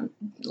now that I'm,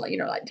 like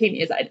 10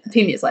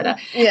 years later.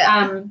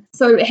 Yeah.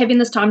 So having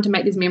this time to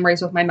make these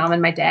memories with my mum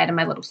and my dad and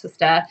my little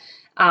sister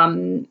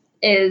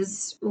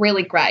is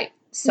really great.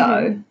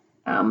 So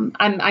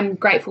I'm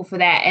grateful for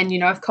that. And, you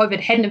know, if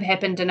COVID hadn't have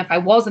happened and if I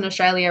was in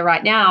Australia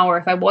right now or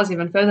if I was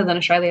even further than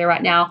Australia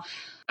right now,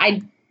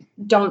 I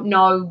don't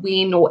know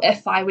when or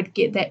if I would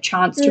get that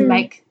chance to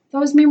make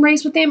those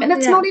memories with them. And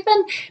it's not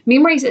even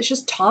memories, it's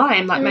just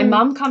time. Like my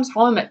mum comes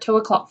home at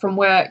 2:00 from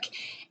work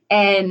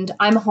and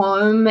I'm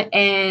home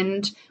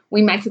and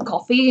we make a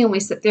coffee and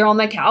we sit there on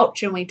the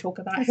couch and we talk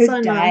about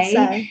her day.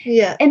 Nice,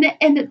 yeah. And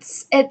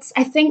it's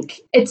I think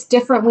it's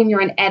different when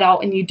you're an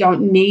adult and you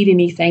don't need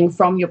anything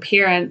from your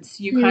parents.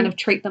 You kind of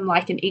treat them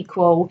like an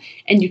equal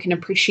and you can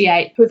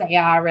appreciate who they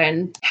are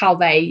and how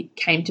they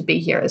came to be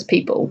here as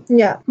people.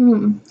 Yeah.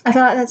 I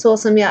feel like that's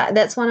awesome. Yeah.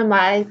 That's one of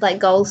my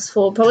goals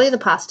for probably the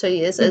past 2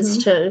 years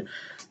is to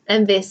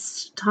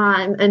invest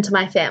time into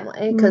my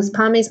family because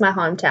Palmy's my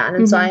hometown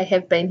and so I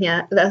have been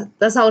here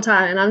this whole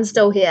time and I'm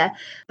still here,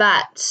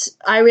 but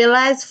I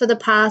realized for the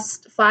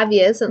past 5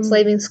 years since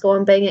leaving school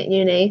and being at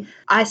uni,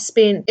 I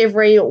spent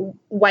every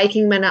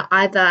waking minute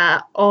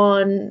either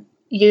on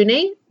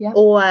uni Yep.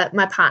 or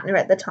my partner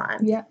at the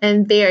time, Yep.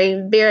 and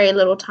very, very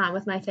little time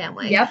with my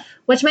family, Yep.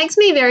 which makes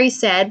me very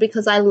sad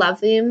because I love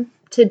them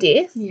to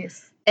death.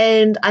 Yes.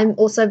 And I'm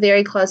also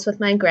very close with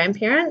my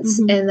grandparents,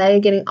 and they're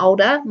getting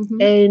older.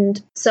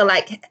 And so,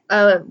 like,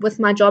 with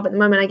my job at the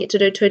moment, I get to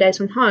do 2 days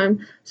from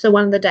home. So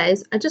one of the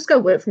days, I just go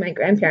work for my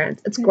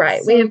grandparents. It's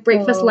great. So We have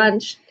breakfast, cool.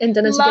 lunch, and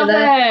dinner Love together,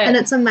 it. and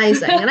it's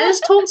amazing. And I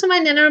just talk to my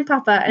nana and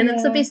papa, and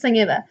it's the best thing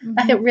ever.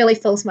 Like, it really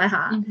fills my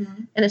heart.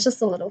 And it's just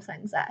the little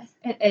things, eh?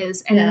 It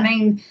is. And I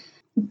mean,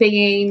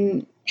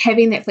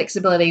 having that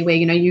flexibility where,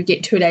 you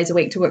get 2 days a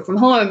week to work from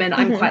home, and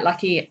I'm quite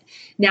lucky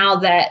now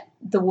that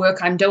the work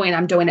I'm doing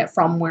it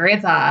from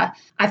wherever.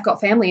 I've got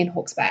family in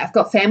Hawke's Bay. I've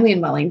got family in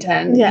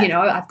Wellington.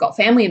 I've got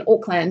family in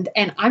Auckland,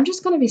 and I'm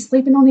just going to be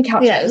sleeping on the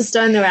couches. Yeah, just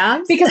doing the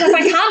rounds. Because if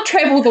I can't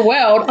travel the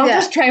world, I'll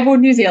just travel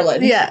New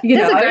Zealand. Yeah,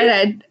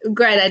 that's a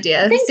great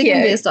idea.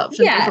 Second best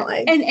option,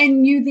 definitely.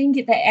 And you then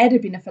get the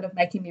added benefit of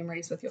making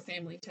memories with your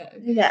family too.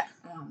 Yeah.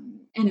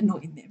 And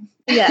annoying them.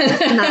 Yeah,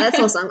 no, that's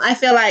awesome. I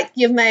feel like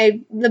you've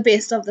made the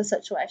best of the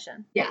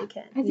situation. Yeah, you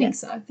can. I think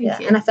so. Thank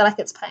you. And I feel like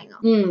it's paying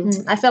off.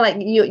 I feel like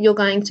you're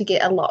going to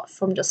get a lot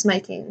from just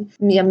making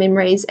your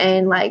memories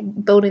and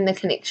like building the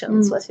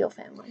connections with your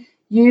family.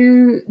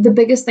 The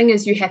biggest thing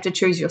is you have to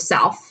choose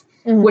yourself,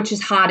 which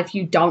is hard if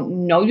you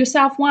don't know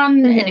yourself,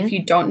 and if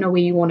you don't know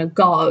where you want to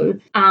go.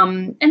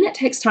 And that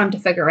takes time to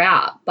figure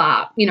out.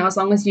 But, as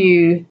long as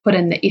you put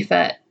in the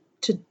effort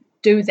to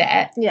do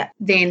that,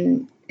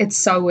 then it's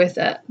so worth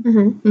it.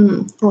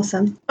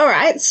 Awesome. All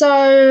right.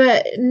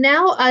 So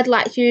now I'd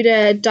like you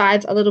to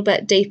dive a little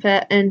bit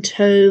deeper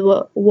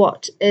into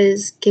what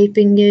is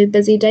keeping you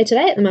busy day to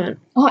day at the moment.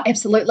 Oh,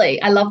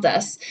 absolutely. I love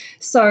this.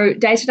 So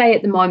day to day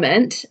at the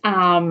moment,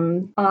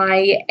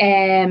 I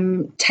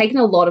am taking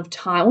a lot of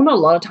time, well, not a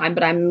lot of time,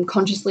 but I'm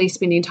consciously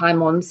spending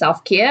time on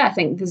self-care. I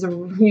think there's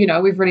we've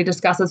already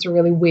discussed it's a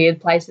really weird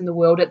place in the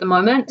world at the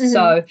moment.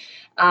 So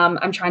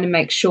I'm trying to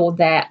make sure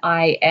that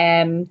I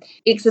am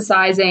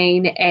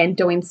exercising and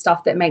doing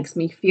stuff that makes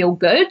me feel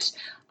good.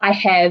 I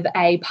have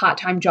a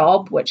part-time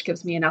job, which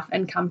gives me enough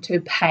income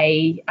to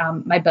pay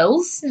my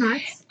bills.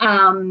 Nice.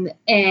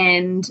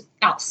 And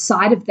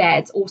outside of that,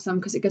 it's awesome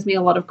because it gives me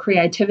a lot of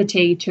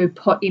creativity to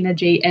put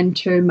energy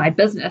into my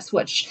business,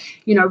 which,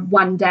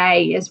 one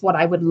day is what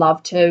I would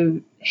love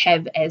to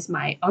have as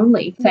my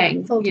only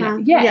thing. Full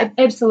time.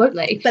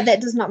 Absolutely. But that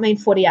does not mean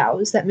 40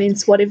 hours. That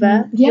means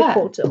whatever you're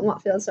called to and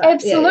what feels right.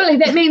 Absolutely.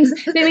 That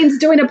means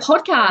doing a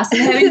podcast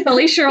and having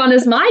Felicia on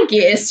as my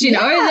guest,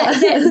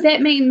 that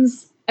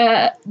means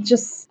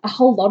just a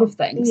whole lot of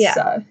things. Yeah.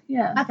 So,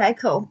 yeah. Okay,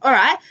 cool. All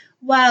right.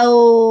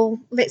 Well,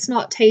 let's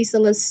not tease the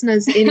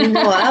listeners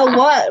anymore.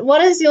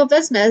 What is your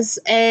business,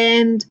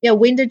 and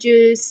when did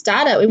you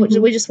start it?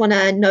 We just want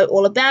to know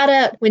all about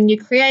it, when you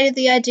created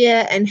the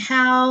idea and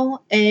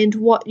how, and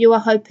what you are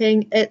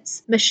hoping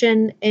its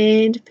mission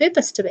and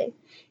purpose to be.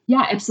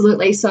 Yeah,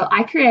 absolutely. So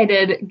I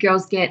created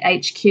Girls Get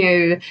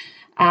HQ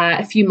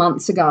a few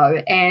months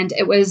ago, and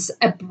it was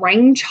a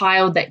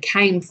brainchild that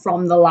came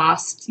from the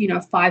last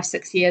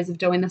 5-6 years of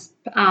doing this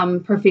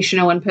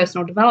professional and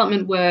personal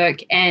development work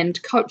and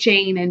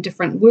coaching and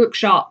different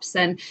workshops.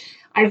 And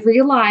I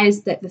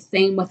realized that the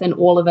theme within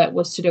all of it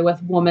was to do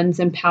with women's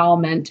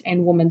empowerment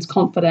and women's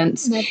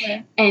confidence.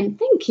 Okay. And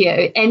thank you.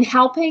 And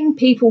helping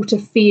people to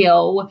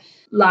feel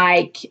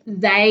like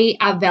they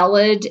are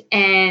valid,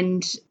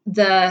 and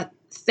the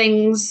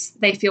things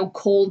they feel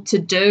called to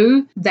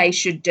do, they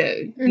should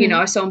do,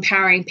 so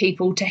empowering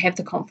people to have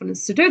the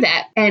confidence to do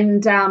that.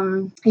 And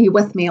are you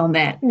with me on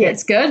that?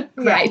 Yes. That's good.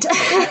 Great.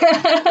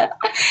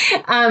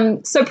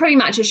 So pretty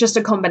much it's just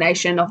a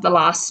combination of the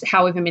last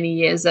however many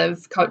years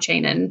of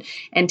coaching and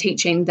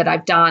teaching that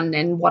I've done,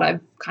 and what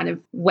I've kind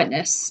of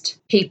witnessed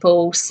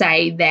people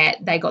say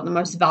that they got the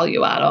most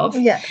value out of.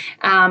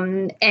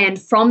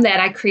 And from that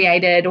I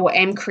created, or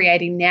am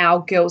creating now,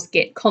 Girls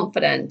Get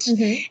Confident.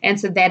 And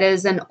so that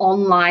is an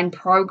online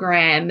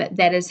program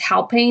that is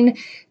helping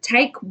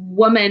take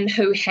women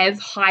who have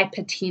high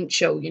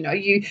potential. You know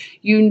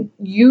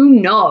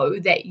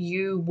that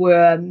you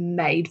were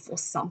made for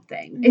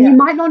something, and you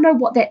might not know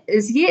what that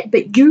is yet,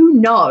 but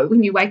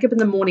when you wake up in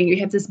the morning, you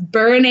have this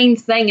burning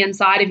thing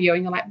inside of you,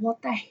 and you're like,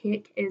 what the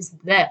heck is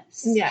this?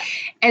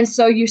 And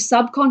so you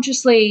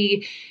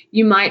subconsciously,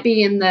 you might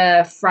be in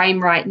the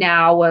frame right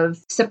now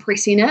of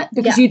suppressing it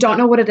because you don't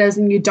know what it is,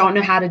 and you don't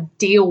know how to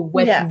deal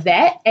with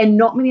that. And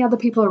not many other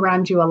people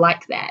around you are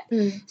like that.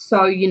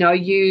 So,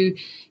 you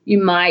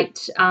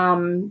might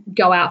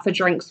go out for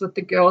drinks with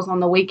the girls on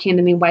the weekend,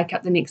 and then wake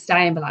up the next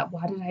day and be like,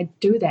 why did I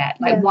do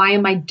that? Like, why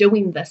am I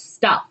doing this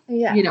stuff?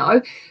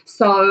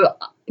 So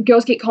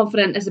Girls Get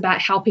Confident is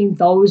about helping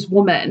those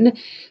women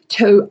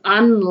to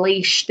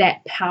unleash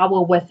that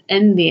power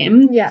within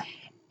them.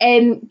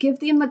 And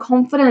give them the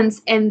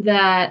confidence and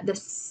the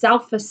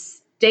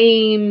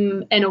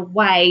self-esteem in a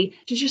way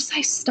to just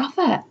say, stuff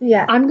it.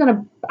 I'm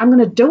gonna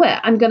do it.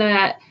 I'm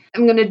gonna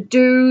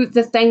do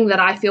the thing that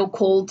I feel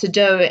called to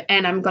do,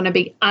 and I'm gonna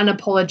be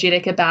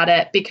unapologetic about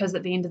it, because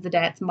at the end of the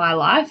day, it's my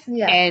life,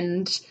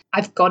 and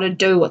I've got to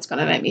do what's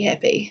gonna make me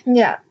happy.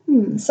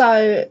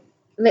 So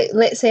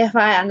let's see if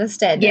I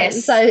understand Yes.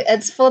 it. So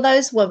it's for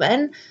those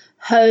women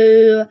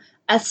who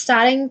are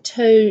starting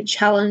to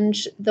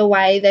challenge the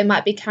way they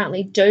might be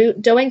currently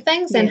doing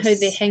things and who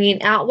they're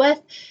hanging out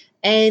with,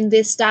 and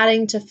they're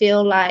starting to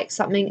feel like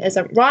something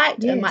isn't right.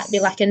 It might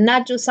be like a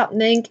nudge or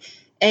something.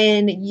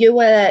 And you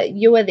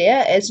were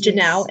there as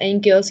Johnelle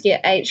and Girls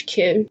Get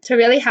HQ to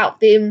really help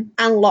them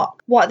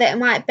unlock what that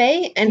might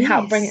be and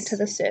help bring it to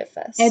the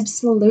surface.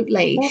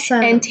 Absolutely.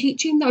 Awesome. And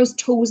teaching those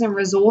tools and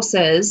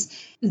resources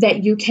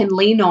that you can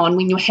lean on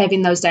when you're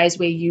having those days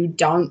where you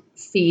don't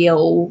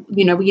feel,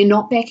 where you're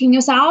not backing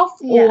yourself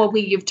or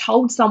where you've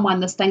told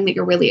someone this thing that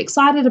you're really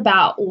excited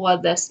about or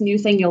this new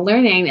thing you're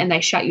learning and they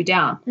shut you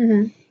down.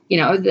 Mm-hmm.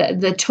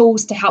 The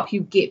tools to help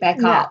you get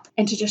back up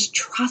and to just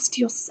trust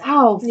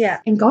yourself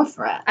and go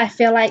for it. I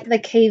feel like the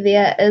key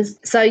there is,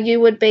 so you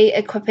would be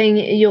equipping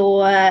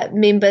your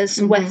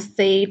members with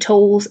the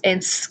tools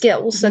and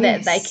skills so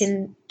that they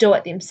can do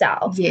it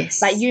themselves. Yes.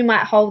 Like you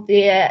might hold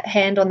their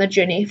hand on the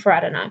journey for,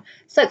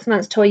 6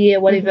 months to a year,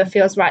 whatever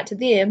feels right to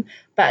them,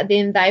 but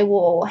then they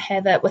will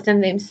have it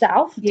within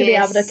themselves to be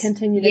able to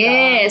continue to go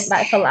on,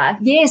 like for life.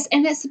 Yes,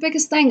 and that's the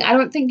biggest thing. I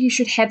don't think you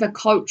should have a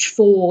coach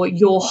for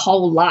your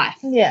whole life.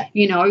 Yeah.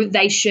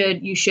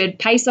 You should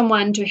pay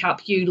someone to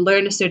help you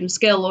learn a certain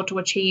skill or to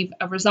achieve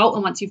a result,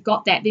 and once you've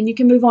got that, then you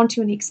can move on to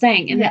your next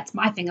thing. And that's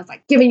my thing. It's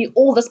like giving you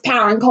all this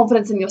power and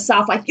confidence in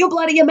yourself, like you're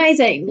bloody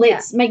amazing.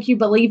 Let's make you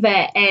believe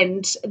it,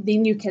 and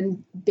then you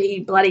can be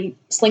bloody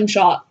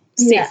slingshot,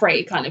 set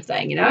free kind of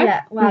thing,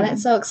 Yeah, wow,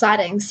 that's so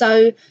exciting.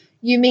 So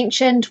you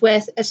mentioned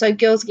so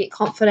Girls Get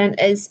Confident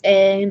it's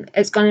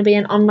going to be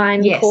an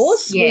online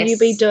course. Will you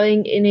be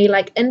doing any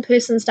like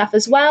in-person stuff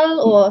as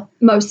well, or?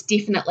 Most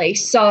definitely.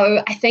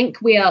 So I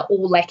think we are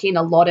all lacking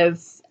a lot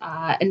of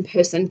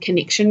in-person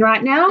connection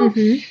right now.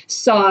 Mm-hmm.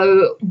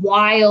 So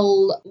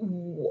while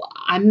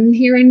I'm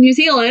here in New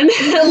Zealand,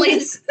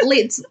 let's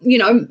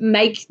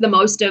make the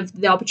most of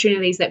the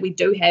opportunities that we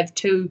do have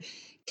to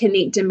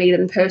connect and meet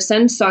in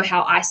person. So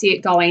how I see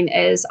it going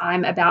is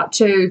I'm about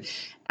to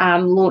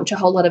launch a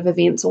whole lot of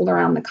events all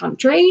around the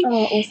country.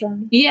 Oh,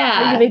 awesome.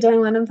 Yeah. Will you be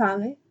doing one in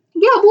Palmy?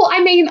 Yeah, well,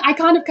 I mean, I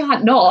kind of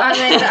can't not.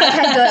 Okay,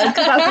 good,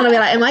 because I was going to be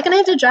like, am I going to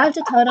have to drive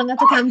to Tauranga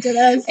to come to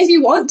this? If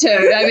you want to,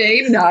 I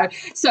mean, no.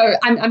 So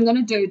I'm going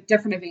to do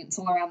different events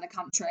all around the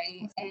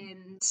country,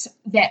 and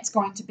that's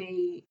going to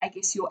be, I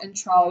guess, your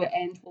intro,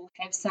 and we'll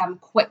have some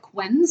quick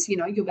wins.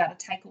 You'll be able to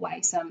take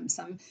away some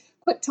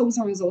quick tools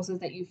and resources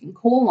that you can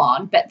call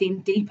on, but then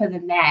deeper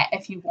than that,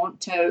 if you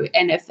want to,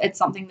 and if it's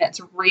something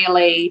that's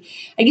really,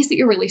 I guess, that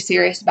you're really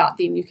serious about,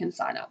 then you can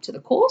sign up to the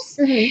course.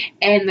 Mm-hmm.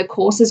 And the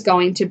course is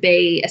going to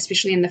be,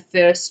 especially in the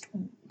first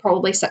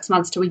probably 6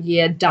 months to a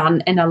year,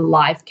 done in a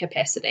live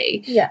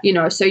capacity. Yeah.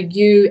 So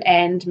you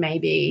and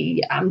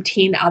maybe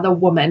 10 other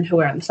women who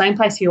are in the same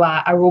place you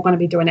are all going to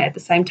be doing it at the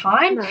same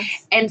time.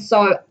 Nice. And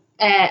so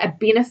a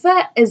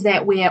benefit is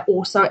that we're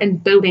also in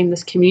building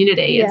this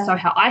community. Yeah. And so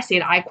how I see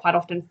it, I quite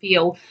often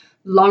feel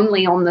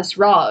lonely on this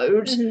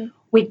road. Mm-hmm.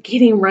 We're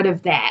getting rid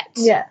of that,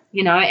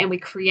 and we're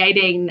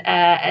creating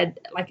a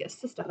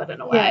sisterhood in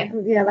a way.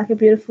 Yeah, like a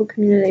beautiful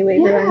community where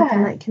everyone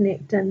can like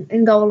connect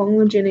and go along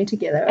the journey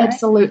together, right?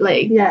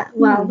 Absolutely. Yeah,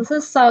 wow, this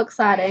is so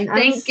exciting.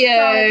 Thank you.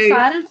 So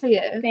excited for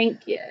you.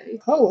 Thank you.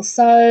 Cool.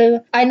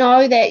 So I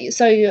know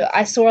that,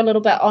 I saw a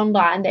little bit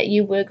online that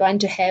you were going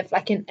to have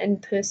like an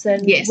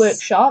in-person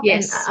workshop.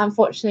 Yes. And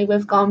unfortunately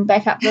we've gone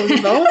back up the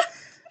level.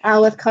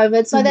 With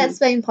COVID. So that's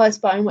been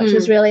postponed, which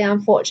is really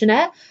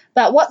unfortunate.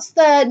 But what's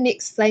the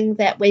next thing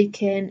that we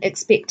can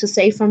expect to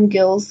see from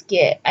Girls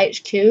Get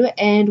HQ,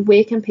 and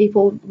where can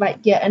people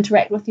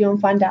interact with you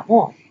and find out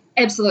more?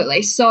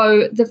 Absolutely.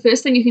 So the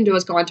first thing you can do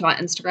is go onto our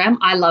Instagram.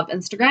 I love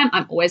Instagram.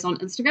 I'm always on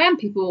Instagram.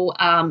 People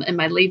in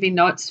my leaving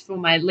notes for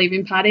my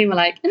leaving party were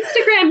like,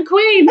 Instagram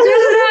queen,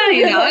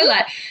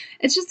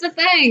 it's just a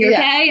thing,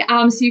 okay?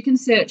 Yeah. So you can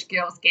search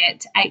Girls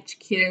Get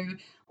HQ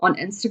on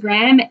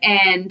Instagram,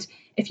 and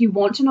if you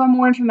want to know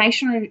more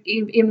information, or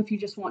even if you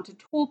just want to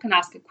talk and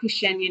ask a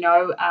question,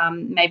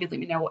 maybe let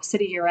me know what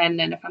city you're in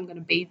and if I'm going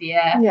to be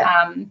there.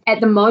 Yeah.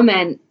 At the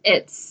moment,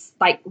 it's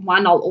like,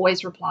 one, I'll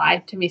always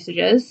reply to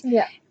messages.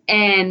 Yeah.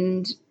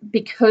 And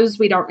because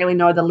we don't really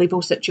know the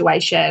level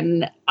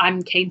situation,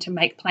 I'm keen to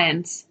make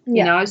plans,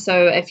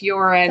 So if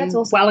you're in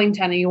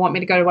Wellington and you want me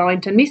to go to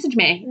Wellington, message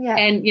me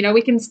and,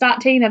 we can start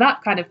teeing it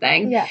up kind of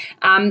thing. Yeah.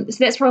 So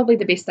that's probably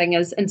the best thing,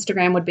 is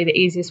Instagram would be the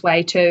easiest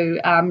way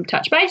to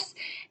touch base.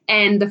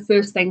 And the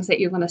first things that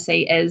you're going to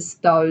see is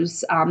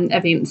those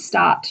events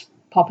start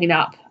popping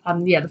up.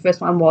 The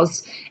first one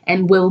was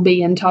and will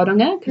be in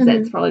Tauranga, because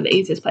that's probably the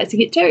easiest place to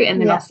get to.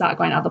 And then I'll start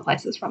going other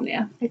places from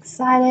there.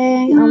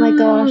 Exciting. Oh, my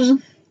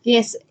gosh.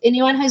 Yes,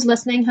 anyone who's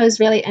listening who's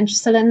really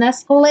interested in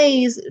this,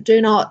 please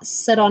do not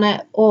sit on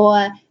it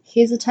or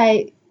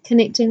hesitate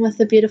connecting with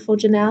the beautiful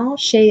Johnelle.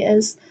 She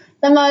is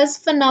the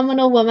most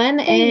phenomenal woman.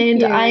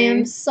 Thank and I you.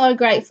 am so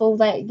grateful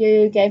that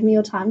you gave me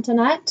your time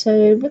tonight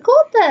to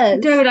record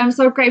this. Dude, I'm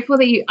so grateful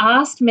that you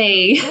asked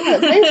me. Yeah,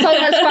 it's been so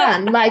much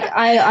fun. Like,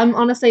 I'm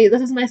honestly,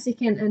 this is my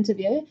second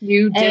interview.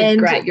 You did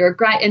great. You're a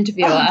great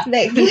interviewer. Oh,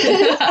 thank you.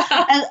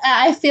 And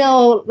I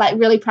feel like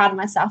really proud of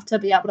myself to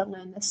be able to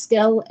learn this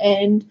skill.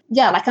 And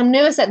yeah, like I'm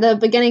nervous at the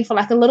beginning for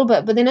like a little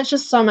bit, but then it's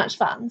just so much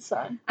fun.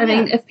 So I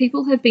mean, if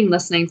people have been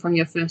listening from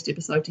your first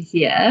episode to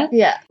here,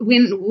 yeah,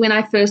 when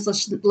I first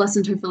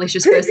listened to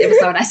Felicia's first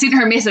episode, I sent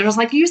her a message. I was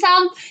like, you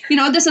sound,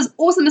 this is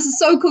awesome. This is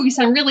so cool. You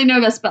sound really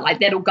nervous, but like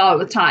that'll go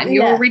with time.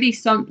 You're already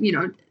so,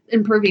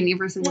 improving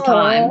every single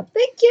time.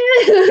 Thank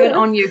you. Good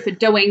on you for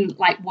doing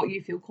like what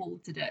you feel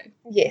called to do.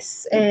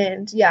 Yes,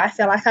 and yeah, I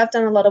feel like I've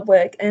done a lot of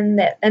work in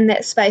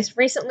that space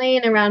recently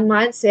and around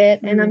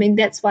mindset, and I mean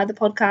that's why the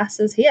podcast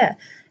is here.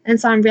 And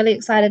so I'm really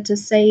excited to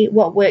see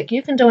what work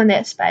you can do in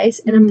that space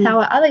and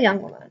empower other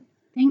young women.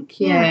 Thank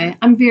you. Yeah.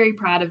 I'm very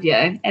proud of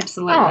you.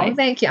 Absolutely. Oh,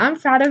 thank you. I'm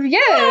proud of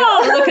you.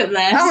 Oh, look at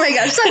this. Oh my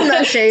gosh, so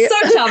mushy. So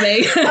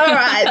chummy. All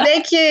right.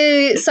 Thank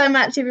you so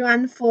much,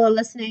 everyone, for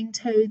listening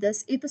to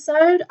this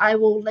episode. I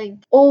will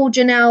link all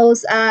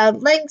Johnelle's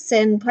links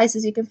and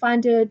places you can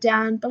find her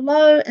down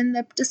below in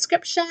the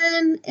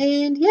description.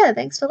 And yeah,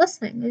 thanks for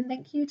listening. And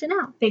thank you,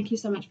 Johnelle. Thank you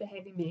so much for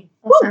having me.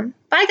 Awesome. Woo.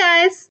 Bye,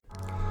 guys.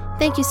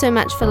 Thank you so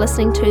much for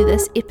listening to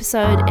this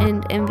episode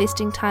and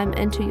investing time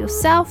into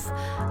yourself.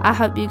 I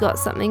hope you got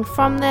something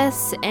from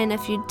this, and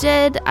if you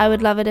did, I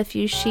would love it if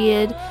you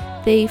shared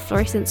the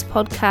Fluorescence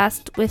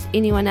podcast with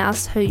anyone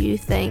else who you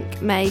think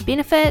may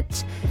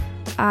benefit.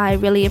 I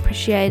really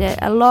appreciate it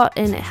a lot,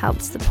 and it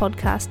helps the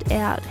podcast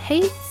out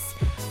heaps.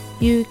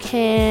 You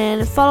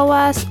can follow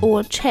us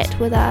or chat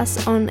with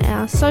us on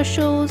our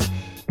socials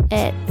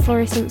at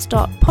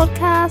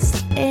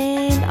fluorescence.podcast,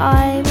 and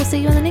I will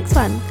see you in the next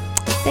one.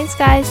 Thanks,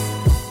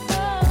 guys.